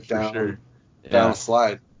right down, sure. down a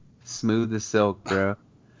slide. Smooth as silk, bro.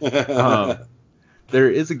 There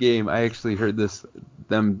is a game, I actually heard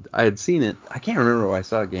I had seen it. I can't remember where I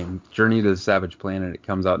saw a game. Journey to the Savage Planet. It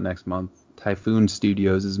comes out next month. Typhoon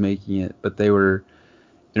Studios is making it, but they were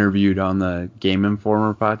interviewed on the Game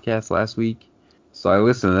Informer podcast last week. So I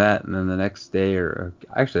listened to that, and then the next day, or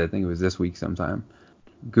actually I think it was this week sometime,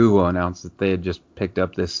 Google announced that they had just picked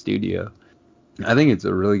up this studio. I think it's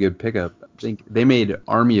a really good pickup. I think they made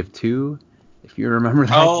Army of Two, if you remember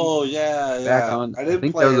that. Oh, yeah. I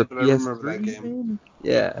think that was a PS3 I remember that game.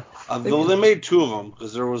 Yeah. They made two of them,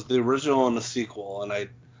 because there was the original and the sequel, and I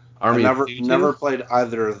never played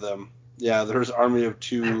either of them. Yeah, there's Army of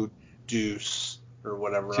Two Deuce, or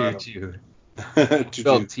whatever. Two.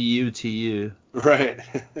 Spelled T-U-T-U. Right.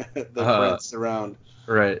 The pranced around.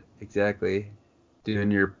 Right, exactly.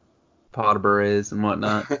 Doing your pot of berets and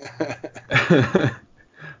whatnot.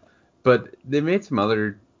 But they made some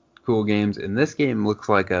other cool games, and this game looks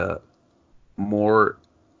like a more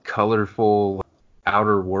colorful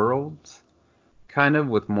Outer Worlds, kind of,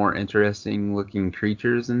 with more interesting looking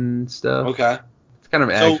creatures and stuff. Okay. It's kind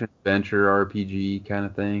of action adventure RPG kind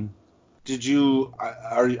of thing. Did you?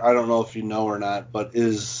 I don't know if you know or not, but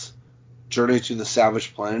is Journey to the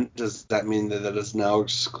Savage Planet, does that mean that it is now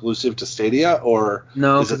exclusive to Stadia, or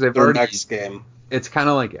no, is it their next game? It's kind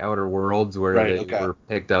of like Outer Worlds, where they were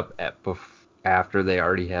picked up after they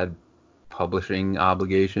already had publishing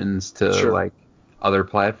obligations to like other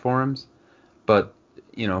platforms. But,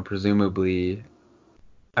 you know, presumably,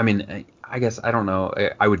 I mean, I guess, I don't know.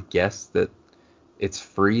 I would guess that it's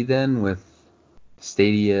free then with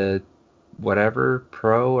Stadia whatever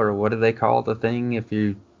Pro, or what do they call the thing if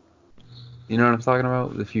you know what I'm talking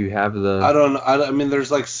about? If you have I mean,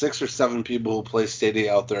 there's like 6 or 7 people who play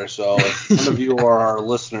Stadia out there, so if one of you are our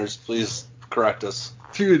listeners, please correct us.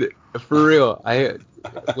 Dude, for real, I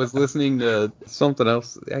was listening to something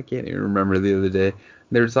else. I can't even remember the other day.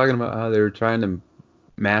 They were talking about how they were trying to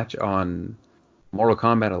match on Mortal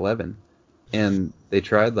Kombat 11, and they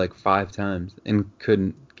tried like 5 times and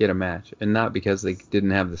couldn't get a match. And not because they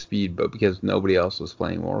didn't have the speed, but because nobody else was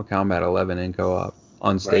playing Mortal Kombat 11 in co-op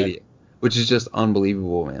on Stadia. Right. Which is just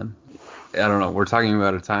unbelievable, man. I don't know. We're talking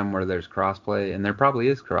about a time where there's crossplay, and there probably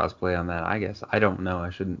is crossplay on that, I guess. I don't know.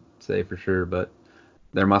 I shouldn't say for sure, but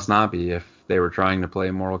there must not be if they were trying to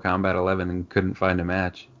play Mortal Kombat 11 and couldn't find a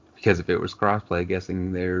match. Because if it was crossplay,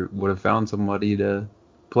 guessing they would have found somebody to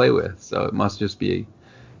play with. So it must just be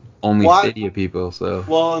only Stadia people. So.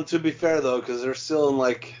 Well, and to be fair, though, because they're still in,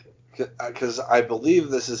 like, because I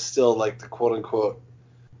believe this is still, like, the quote-unquote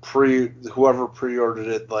whoever pre-ordered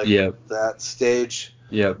it, like, that stage.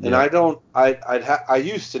 And I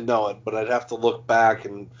used to know it, but I'd have to look back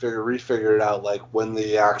and refigure it out, like, when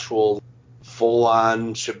the actual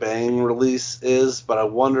full-on shebang release is. But I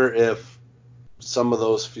wonder if some of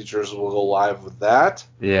those features will go live with that.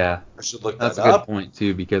 Yeah. I should look that up. That's a good point,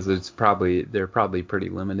 too, because they're probably pretty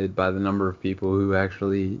limited by the number of people who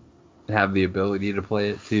actually have the ability to play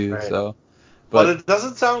it, too. Right. So. But it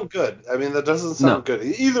doesn't sound good. I mean, that doesn't sound good.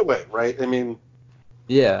 Either way, right? I mean.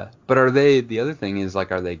 Yeah, but the other thing is,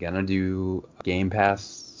 like, are they going to do a Game Pass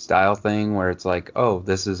style thing where it's like, oh,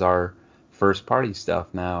 this is our first party stuff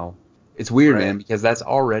now? It's weird, man, because that's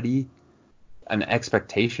already an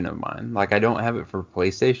expectation of mine. Like, I don't have it for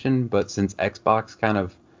PlayStation, but since Xbox kind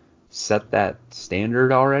of set that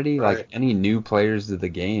standard already, like, any new players to the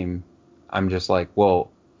game, I'm just like, well,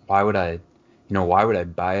 why would I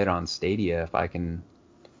buy it on Stadia if I can,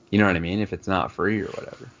 you know what I mean? If it's not free or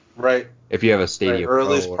whatever. Right. If you have a Stadia Pro or at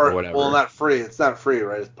least or whatever. Well, not free. It's not free,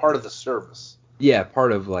 right? It's part of the service. Yeah,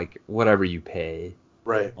 part of, like, whatever you pay.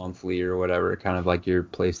 Right. Monthly or whatever, kind of like your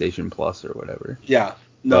PlayStation Plus or whatever. Yeah.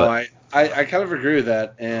 No, I kind of agree with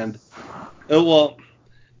that. And Well,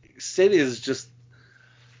 Stadia is just.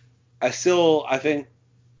 I think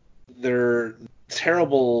their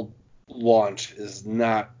terrible launch is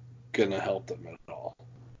not gonna help them at all,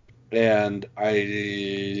 and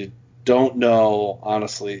I don't know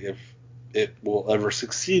honestly if it will ever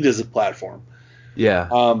succeed as a platform. Yeah,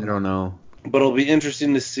 I Um, don't know. but it'll be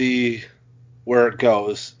interesting to see where it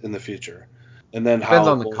goes in the future, and then Depends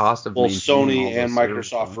how on the cost of both maintaining all Sony those and servers,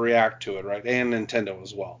 Microsoft though. react to it, right? And Nintendo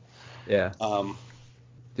as well. Yeah. Um,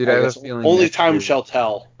 Dude, I I have a guess feeling only next time year, shall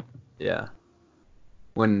tell. yeah,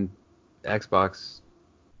 when Xbox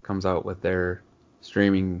comes out with their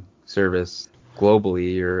streaming service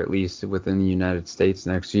globally, or at least within the United States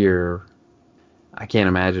next year, I can't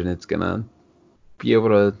imagine it's gonna be able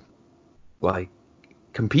to like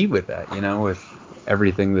compete with that, with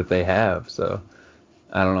everything that they have. So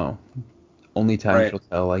I don't know. Only time Right. shall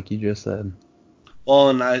tell, like you just said. Well,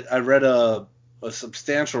 and I read a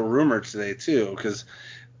substantial rumor today too, because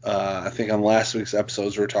I think on last week's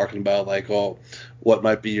episodes we were talking about like, oh, what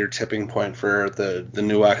might be your tipping point for the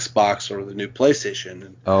new Xbox or the new PlayStation.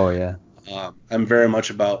 And Oh yeah. I'm very much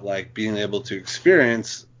about like being able to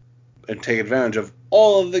experience and take advantage of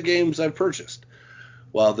all of the games I've purchased.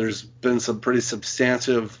 Well, there's been some pretty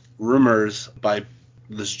substantive rumors by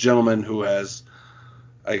this gentleman who has,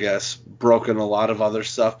 I guess, broken a lot of other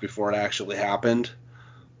stuff before it actually happened.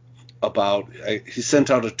 He sent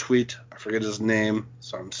out a tweet, I forget his name,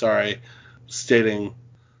 so I'm sorry, stating,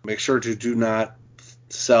 make sure to do not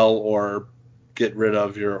sell or get rid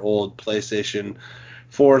of your old PlayStation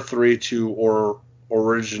 4, 3, 2, or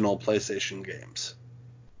original PlayStation games.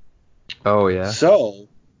 Oh yeah. So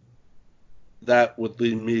that would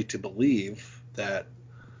lead me to believe that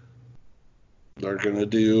they're going to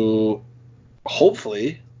do,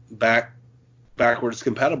 hopefully, backwards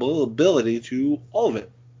compatibility to all of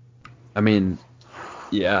it. I mean,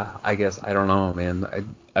 yeah, I guess I don't know,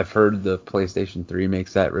 man. I've heard the PlayStation 3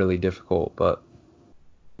 makes that really difficult, but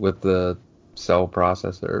with the cell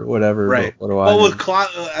processor or whatever, Right. but what do I Well, with know? cloud,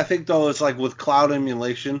 I think though it's like with cloud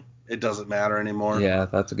emulation, it doesn't matter anymore. Yeah,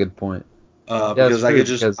 that's a good point. Yeah, it's Because I true could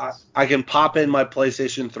just because I can pop in my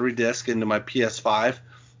PlayStation 3 disc into my PS5.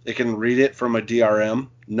 It can read it from a DRM,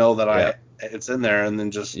 know that yeah, it's in there, and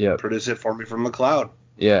then just yep, produce it for me from the cloud.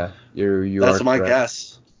 yeah, you That's are my correct.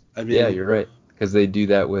 guess. I Yeah, mean, you're right because they do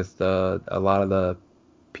that with a lot of the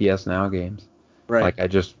PS Now games. right, Like I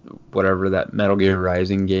just whatever that Metal Gear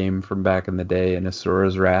Rising game from back in the day and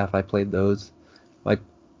Asura's Wrath, I played those like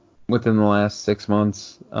within the last 6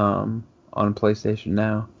 months on PlayStation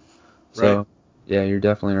Now. right. So yeah, you're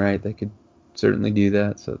definitely right. They could certainly do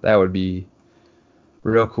that. So that would be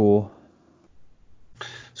real cool. Now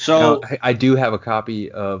So, I do have a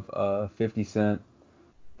copy of 50 Cent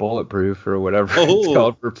Bulletproof or whatever it's oh,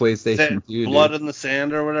 called for is PlayStation that 2, blood dude. in the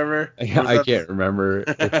sand or whatever? Or is I that can't remember.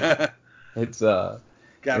 the... It's it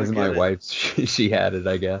Gotta was my get it. wife's. She had it,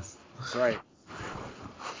 I guess. That's right.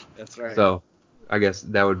 That's right. So I guess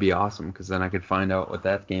that would be awesome because then I could find out what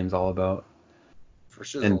that game's all about For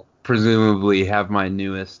and shizzle. presumably have my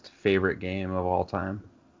newest favorite game of all time.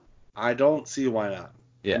 I don't see why not.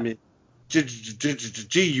 I Yeah. mean,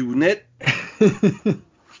 G-Unit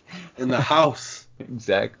in the house.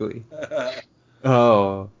 Exactly. Well,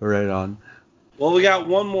 Oh, right on. we got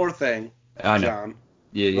one more thing, I know. John.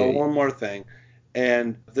 Yeah, We got yeah, one more thing.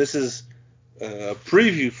 And this is a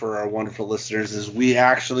preview for our wonderful listeners is we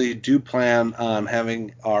actually do plan on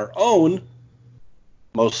having our own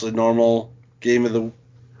mostly normal game awards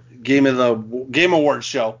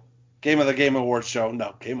show. Game awards show.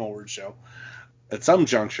 No, game awards show at some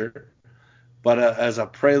juncture. But as a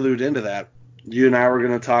prelude into that, you and I were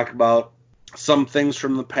going to talk about some things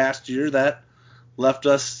from the past year that left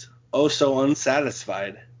us oh so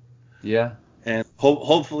unsatisfied. yeah. And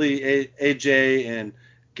hopefully AJ and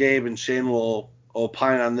Gabe and Shane will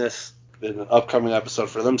opine on this in an upcoming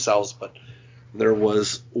episode for themselves. But there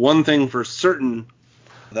was one thing for certain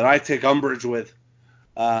that I take umbrage with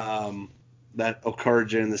that occurred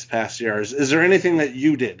during this past year. Is there anything that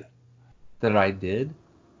you did That I did?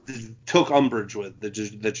 took umbrage with Oh that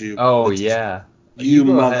just yeah. You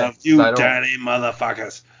go ahead, because you dirty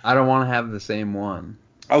motherfuckers? I don't want to have the same one.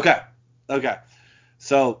 Okay, okay.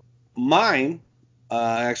 So mine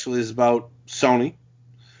actually is about Sony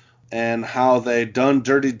and how they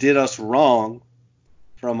did us wrong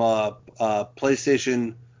from a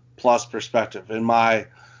PlayStation Plus perspective, in my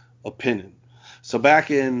opinion. So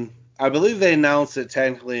back in, I believe they announced it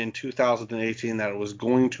technically in 2018 that it was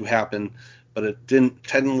going to happen, but it didn't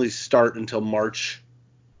technically start until March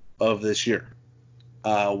of this year,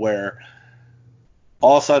 where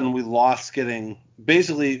all of a sudden we lost getting,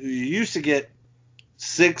 basically you used to get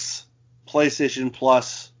 6 PlayStation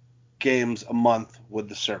Plus games a month with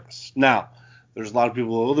the service. Now, there's a lot of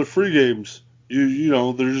people, oh, they're free games. You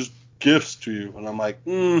know, they're just gifts to you. And I'm like,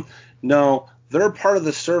 no, they're part of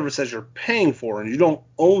the service that you're paying for, and you don't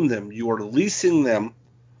own them. You are leasing them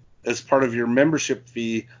as part of your membership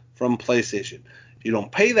fee from PlayStation. You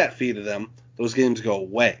don't pay that fee to them, those games go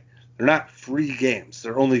away. They're not free games.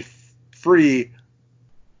 They're only free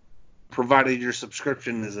provided your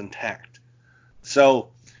subscription is intact. So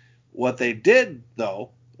what they did,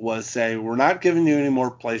 though, was say, we're not giving you any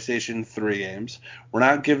more PlayStation 3 games. We're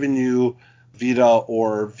not giving you Vita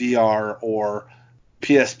or VR or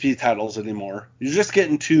PSP titles anymore. You're just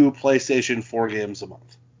getting 2 PlayStation 4 games a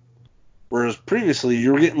month. Whereas previously,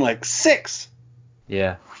 you were getting like 6.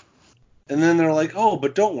 Yeah. And then they're like, oh,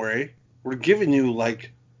 but don't worry. We're giving you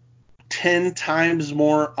like 10 times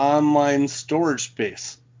more online storage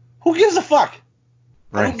space. Who gives a fuck?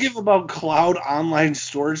 Right. I don't give about cloud online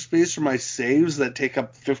storage space for my saves that take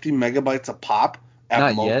up 50 megabytes a pop.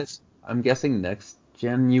 Not most. Yet. I'm guessing next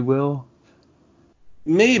gen you will.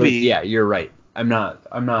 Maybe. But yeah, you're right. I'm not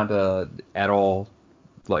at all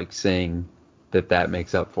like saying that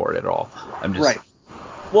makes up for it at all. I'm just right.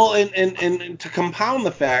 Well, and to compound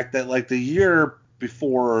the fact that like the year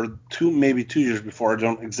before, maybe 2 years before, I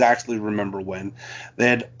don't exactly remember when, they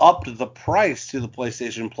had upped the price to the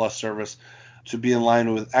PlayStation Plus service to be in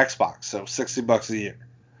line with Xbox, so $60 a year,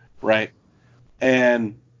 right?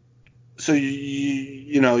 And so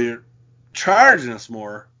you know you're charging us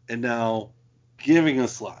more and now giving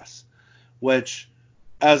us less, which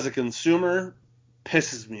as a consumer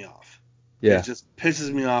pisses me off. Yeah, it just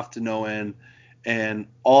pisses me off to no end. And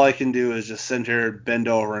all I can do is just sit here, bend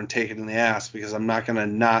over, and take it in the ass because I'm not going to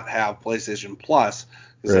not have PlayStation Plus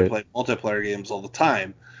because I play multiplayer games all the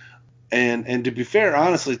time. And to be fair,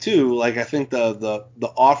 honestly, too, like I think the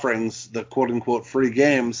offerings, the quote-unquote free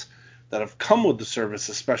games that have come with the service,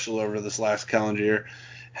 especially over this last calendar year,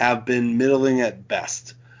 have been middling at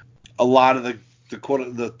best. A lot of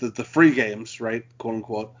the free games, right,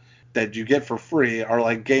 quote-unquote, that you get for free are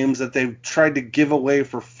like games that they've tried to give away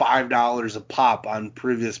for $5 a pop on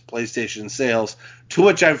previous PlayStation sales, to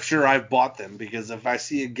which I'm sure I've bought them, because if I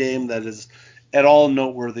see a game that is at all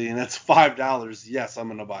noteworthy and it's $5, yes, I'm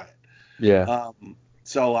going to buy it. Yeah.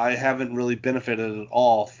 So I haven't really benefited at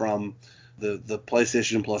all from the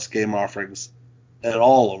PlayStation Plus game offerings at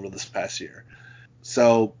all over this past year.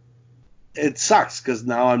 So it sucks because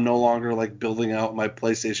now I'm no longer like building out my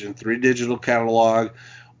PlayStation 3 digital catalog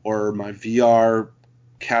or my VR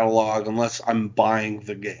catalog unless I'm buying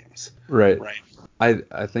the games. Right.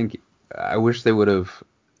 I think I wish they would have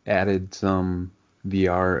added some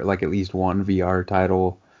VR, like at least one VR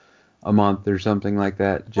title a month or something like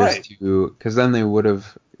that, just to, because then they would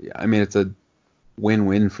have, I mean, it's a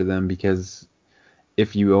win-win for them, because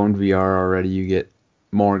if you own VR already, you get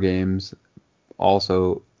more games.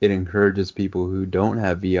 Also, it encourages people who don't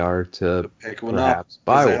have VR to pick one perhaps up,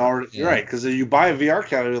 buy one. You're right, because if you buy a VR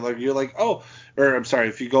catalog, you're like, oh, or I'm sorry,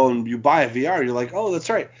 if you go and you buy a VR, you're like, oh, that's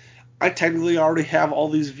right, I technically already have all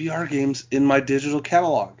these VR games in my digital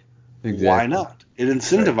catalog. Exactly. Why not? It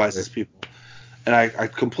incentivizes people. And I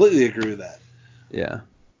completely agree with that. Yeah.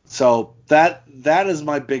 So that is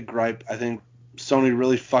my big gripe. I think Sony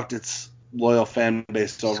really fucked its loyal fan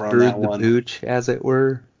base over on that one. Screwed the pooch, as it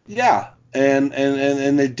were. Yeah. And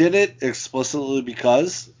they did it explicitly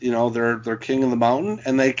because, you know, they're king of the mountain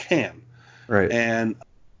and they can. Right. And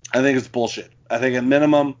I think it's bullshit. I think at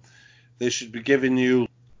minimum they should be giving you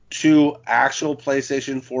 2 actual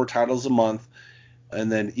PlayStation 4 titles a month, and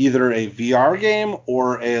then either a VR game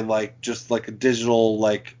or a just a digital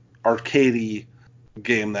arcadey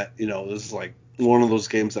game that, you know, is like one of those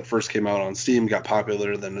games that first came out on Steam, got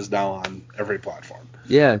popular, then is now on every platform.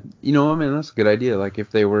 Yeah, you know, I mean, that's a good idea. Like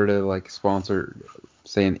if they were to sponsor,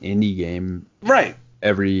 say, an indie game, right,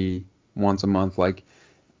 every once a month. Like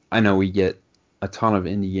I know we get a ton of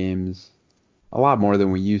indie games, a lot more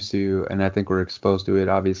than we used to, and I think we're exposed to it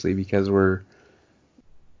obviously because we're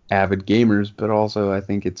avid gamers, but also I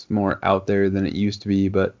think it's more out there than it used to be.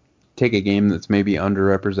 But take a game that's maybe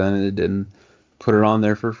underrepresented and put it on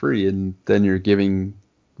there for free, and then you're giving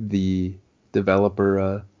the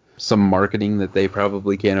developer some marketing that they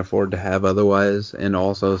probably can't afford to have otherwise, and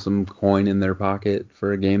also some coin in their pocket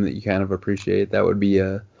for a game that you kind of appreciate. That would be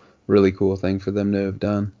a really cool thing for them to have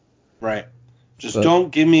done. Right. Just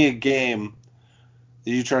don't give me a game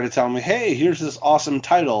that you try to tell me, hey, here's this awesome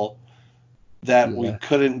title that we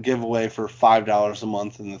couldn't give away for $5 a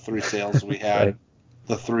month in the 3 sales we had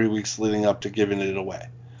the 3 weeks leading up to giving it away.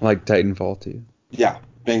 Like Titanfall 2. Yeah,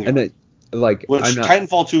 bingo. And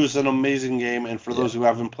Titanfall 2 is an amazing game, and for those who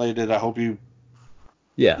haven't played it, I hope you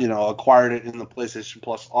Yeah. acquired it in the PlayStation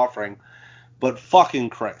Plus offering. But fucking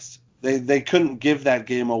Christ, they couldn't give that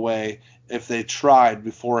game away if they tried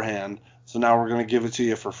beforehand. So now we're gonna give it to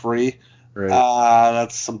you for free. Right.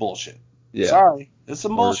 That's some bullshit. Yeah. Sorry, it's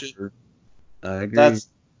some bullshit. I agree.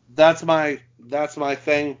 That's my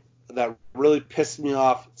thing that really pissed me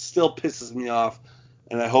off. Still pisses me off,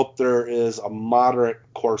 and I hope there is a moderate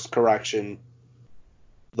course correction,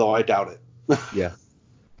 though I doubt it. Yeah.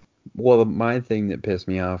 Well, my thing that pissed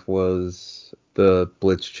me off was the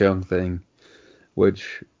Blitzchung thing,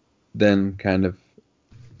 which then kind of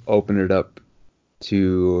opened it up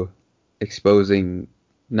to exposing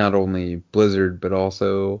not only Blizzard but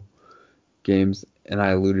also games, and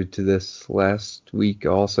I alluded to this last week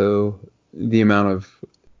also, the amount of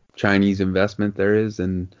Chinese investment there is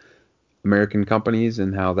in American companies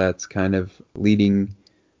and how that's kind of leading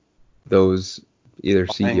those either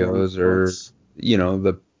CEOs or,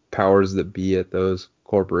 the powers that be at those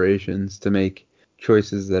corporations to make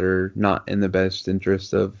choices that are not in the best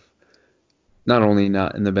interest of, not only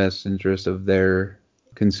not in the best interest of their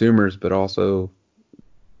consumers, but also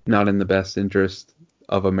not in the best interest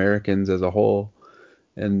of Americans as a whole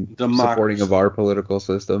and supporting of our political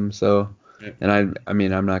system. So, and I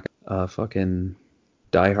mean, I'm not a fucking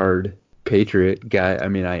diehard patriot guy. I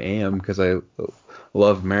mean, I am because I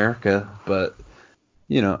love America, but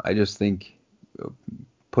I just think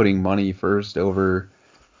putting money first over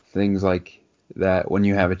things like that when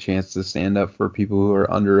you have a chance to stand up for people who are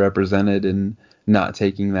underrepresented and not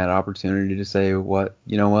taking that opportunity to say,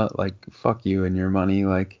 like, fuck you and your money,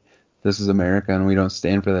 like, this is America and we don't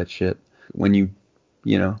stand for that shit. When you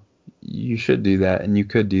should do that and you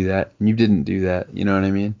could do that and you didn't do that, you know what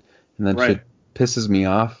I mean? And that shit pisses me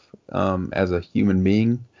off as a human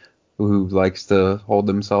being who likes to hold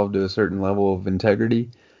themselves to a certain level of integrity,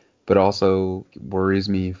 but also worries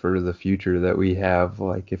me for the future that we have,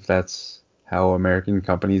 like if that's how American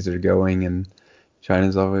companies are going, and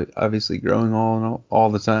China's obviously growing all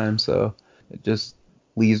the time, so it just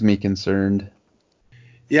leaves me concerned.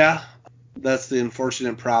 Yeah, that's the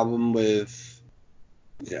unfortunate problem with.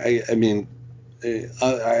 I mean,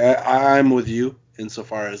 I'm with you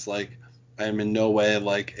insofar as like I'm in no way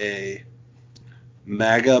like a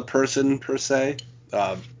MAGA person per se,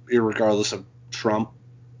 irregardless of Trump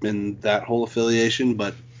and that whole affiliation,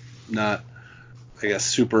 but not, I guess,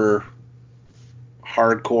 super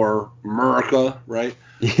hardcore America, right?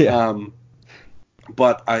 Yeah.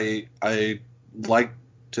 But I like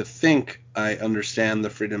to think I understand the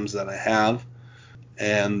freedoms that I have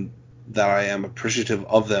and that I am appreciative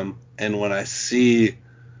of them. And when I see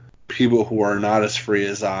people who are not as free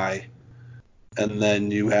as I, and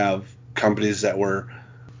then you have companies that were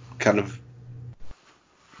kind of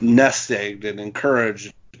nest egged and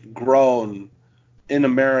encouraged, grown in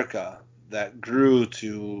America, that grew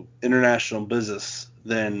to international business,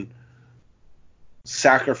 then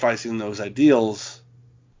sacrificing those ideals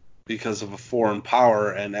because of a foreign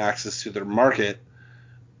power and access to their market,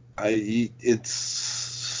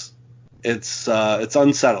 it's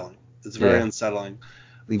unsettling. It's very unsettling.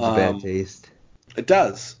 Leaves a bad taste. It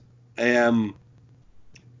does. And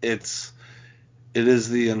it is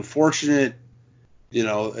the unfortunate,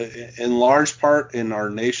 in large part in our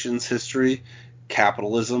nation's history,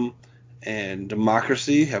 capitalism and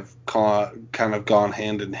democracy have kind of gone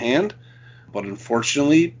hand in hand. But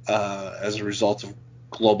unfortunately, as a result of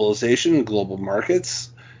globalization and global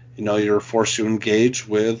markets, you're forced to engage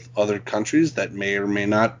with other countries that may or may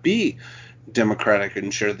not be democratic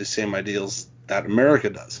and share the same ideals that America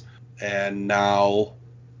does. And now,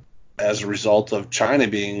 as a result of China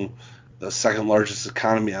being the second largest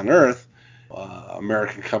economy on earth,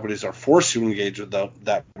 American companies are forced to engage with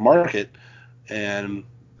that market, and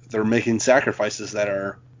they're making sacrifices that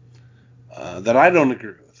are that I don't agree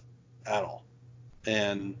with at all,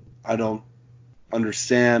 and I don't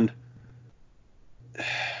understand.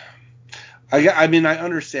 I mean, I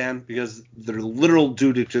understand because their literal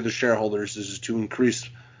duty to the shareholders is to increase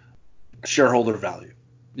shareholder value,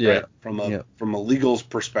 right? From a legal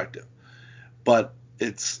perspective, but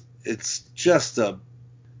it's just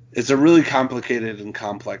it's a really complicated and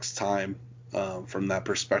complex time from that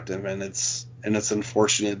perspective, and it's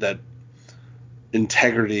unfortunate that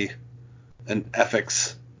integrity and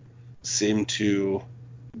ethics seem to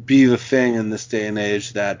be the thing in this day and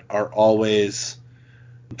age that are always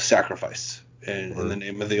sacrificed in the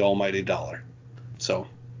name of the almighty dollar. So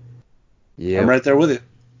I'm right there with you.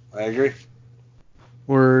 I agree.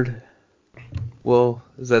 Word. Well,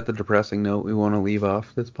 is that the depressing note we want to leave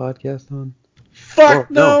off this podcast on? Fuck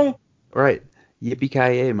no. Right.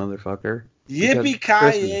 Yippee-ki-yay, motherfucker. Because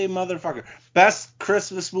Yippee-ki-yay, motherfucker. Best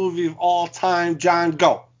Christmas movie of all time, John,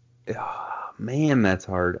 go. Ah, man, that's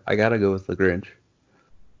hard. I gotta go with The Grinch.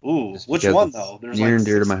 Ooh, Just which because one, it's though? There's near like and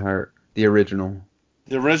dear to six. my heart. The original.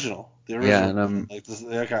 The original. The Yeah, original. and Like this,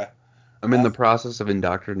 okay. I'm in the process of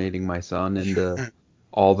indoctrinating my son into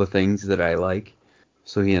all the things that I like.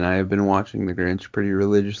 So he and I have been watching The Grinch pretty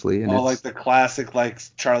religiously, and All like it's the classic, like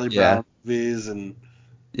Charlie yeah, Brown movies and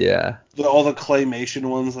yeah, all the claymation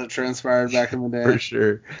ones that transpired back in the for day.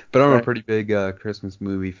 sure. But I'm a Right. pretty big Christmas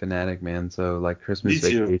movie fanatic, man. So like Me Christmas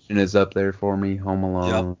too. Vacation is up there for me. Home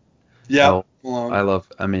Yep. Alone, Yep. Elf. Alone.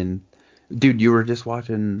 I mean, dude, you were just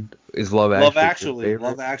watching. Is Love Love Actually your Actually.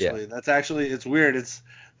 Love favorite? Yeah, Actually. That's actually, it's weird.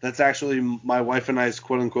 That's actually my wife and I's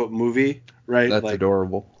quote unquote movie, right? that's Like,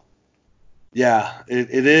 adorable. yeah,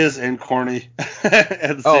 it is and corny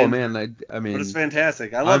at the Oh same time, man, I but it's mean,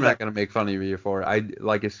 fantastic. I I'm love not that. gonna make fun of you for it. I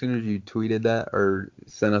like as soon as you tweeted that or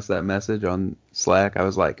sent us that message on Slack, I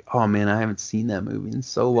was like, oh man, I haven't seen that movie in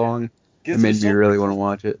so Yeah. long. It Gets me made me so really want to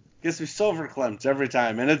watch it. gets me so verklempt every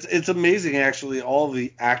time, and it's amazing actually all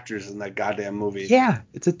the actors in that goddamn movie. Yeah,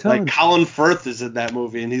 it's a Like ton. Colin Firth is in that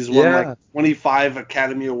movie, and he's won like Yeah, 25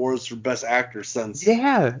 Academy Awards for Best Actor since.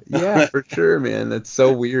 yeah, for sure, man. That's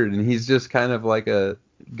so weird, and he's just kind of like a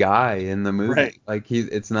guy in the Right, movie. Like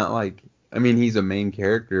it's not like, I mean, he's a main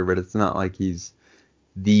character, but it's not like he's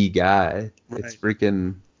the guy. It's right.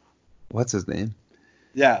 freaking, what's his name?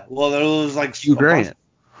 Yeah. Well, there was like Hugh a bunch. Grant.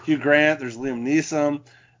 Hugh Grant. There's Liam Neeson.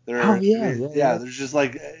 Oh There. I yeah, mean, yeah, yeah. yeah. There's just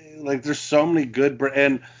like there's so many good.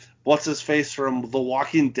 And what's his face from The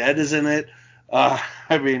Walking Dead is in it. I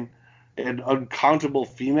mean, and uncountable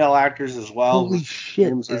female actors as well, Holy whose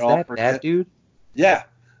shit, names I is all that forget. dude? Yeah,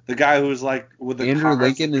 the guy who's like with the Andrew cars that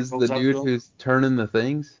Lincoln get is the built up to dude him. who's turning the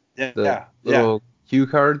things, Yeah, the yeah, yeah, little cue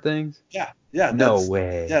card things. yeah. No Yeah,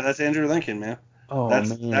 way. that's Andrew Lincoln, man. Oh That's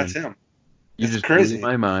man, him. you It's just blew crazy.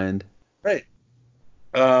 my mind. Right.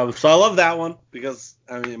 So I love that one because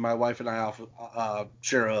I mean my wife and I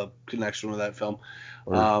share a connection with that film.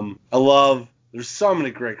 Or I love. There's so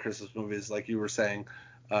many great Christmas movies, like you were saying.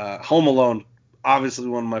 Home Alone, obviously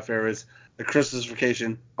one of my favorites. The Christmas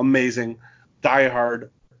Vacation, amazing. Die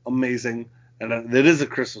Hard, amazing. And it is a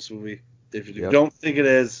Christmas movie. If you yep, don't think it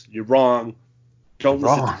is, you're wrong. you're Don't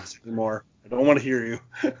listen to wrong. this anymore. I don't want to hear you.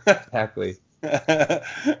 Exactly.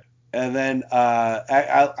 And then I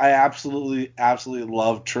absolutely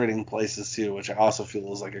love Trading Places too, which I also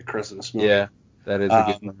feel is like a Christmas movie. Yeah, that is a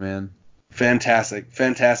good Um, one, man.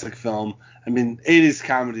 fantastic film. I mean, 80s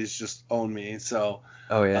comedies just own me, so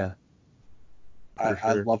Oh uh, yeah, for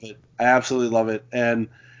I sure. love it. I absolutely love it. And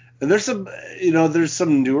there's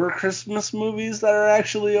some newer Christmas movies that are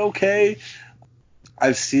actually okay.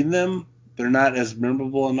 I've seen them. They're not as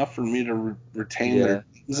memorable enough for me to retain their Yeah,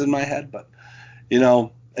 names in my head, but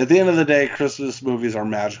at the end of the day, Christmas movies are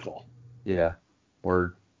magical. yeah.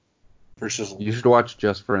 Or For shizzle. you should watch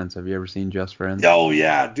Just Friends. Have you ever seen Just Friends? Oh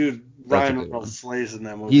yeah, dude, That's a Ryan good Reynolds one. slays in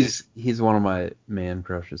that movie. He's one of my man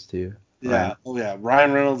crushes too. Ryan. Yeah, oh yeah,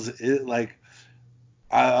 Ryan Reynolds.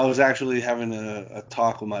 I was actually having a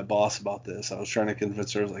talk with my boss about this. I was trying to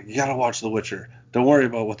convince her. I was like, you gotta watch The Witcher. Don't worry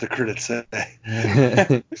about what the critics say.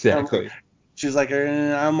 I'm like, Exactly. she's like,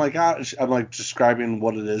 I'm like describing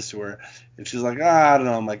what it is to her, and she's like, I don't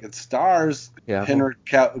know. I'm like, it stars Yeah. Henrik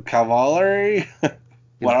Cavalry.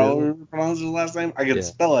 Whatever Cavill. you pronounce his last name, I can Yeah.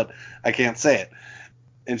 spell it. I can't say it.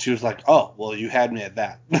 And she was like, "Oh, well, you had me at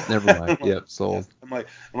that." Never mind. I'm like, Yep. yes. Sold. I'm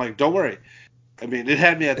like, don't worry. I mean, it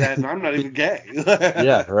had me at that, and I'm not even gay.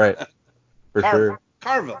 Yeah. Right. For sure.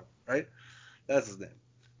 Carville, right? That's his name,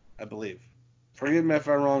 I believe. Forgive me if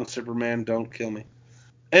I'm wrong, Superman. Don't kill me.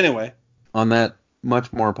 Anyway, On that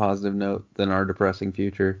much more positive note than our depressing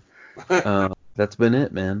future, that's been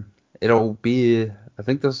it, man. It'll be. I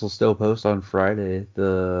think this will still post on Friday,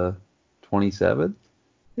 the 27th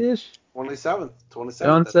ish. 27th,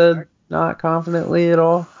 John That's said correct. not confidently at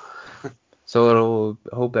all. So it'll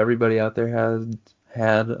hope everybody out there has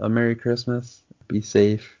had a Merry Christmas. Be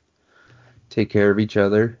safe. Take care of each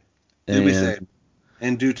other. Do be safe And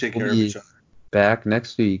and do take we'll care of each be other. back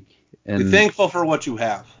next week. Be And thankful for what you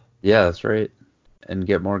have. yeah, that's right. And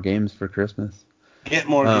get more games for Christmas. Get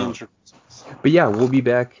more Um, games for Christmas. but yeah, we'll be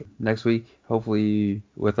back next week, hopefully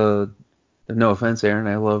with a. No offense, Aaron.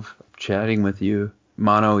 I love chatting with you,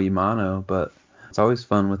 mano y mano, but it's always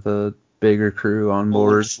fun with a bigger crew on Fuller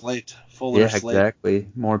board. slate. Yeah, exactly.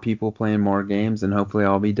 More people playing more games, and hopefully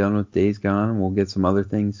I'll be done with Days Gone. We'll get some other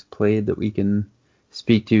things played that we can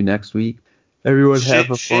speak to next week. Everyone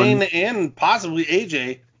have a Shane fun. and possibly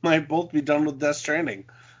AJ might both be done with Death Stranding.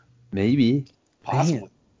 Maybe. Man. Possibly.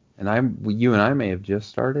 And you and I may have just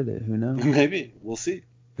started it. Who knows? Maybe. We'll see.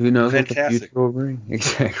 Who knows what the Fantastic. future will bring?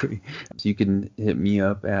 Exactly. So you can hit me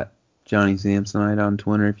up at Johnny Samsonite on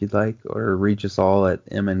Twitter if you'd like, or reach us all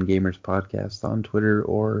at MN Gamers Podcast on Twitter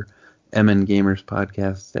or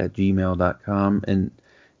mngamerspodcast@gmail.com. And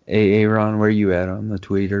Aaron, where you at on the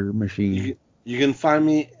Twitter machine? You can find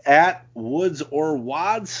me at Woods or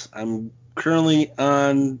Wads. I'm currently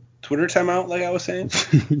on Twitter timeout, like I was saying,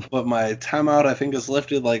 but my timeout I think is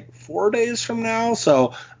lifted like 4 days from now.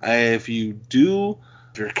 So if you're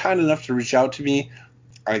kind enough to reach out to me,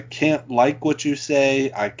 I can't like what you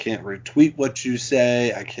say, I can't retweet what you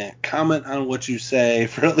say, I can't comment on what you say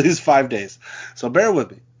for at least 5 days. So bear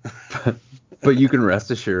with me. But you can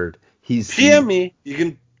rest assured, he's PM me. You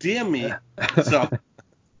can DM me. So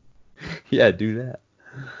yeah, do that.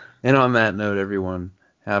 And on that note, everyone,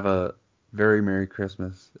 have a very Merry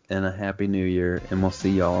Christmas and a Happy New Year, and we'll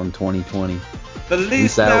see y'all in 2020.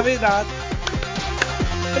 Feliz Navidad.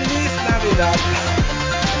 Feliz Navidad.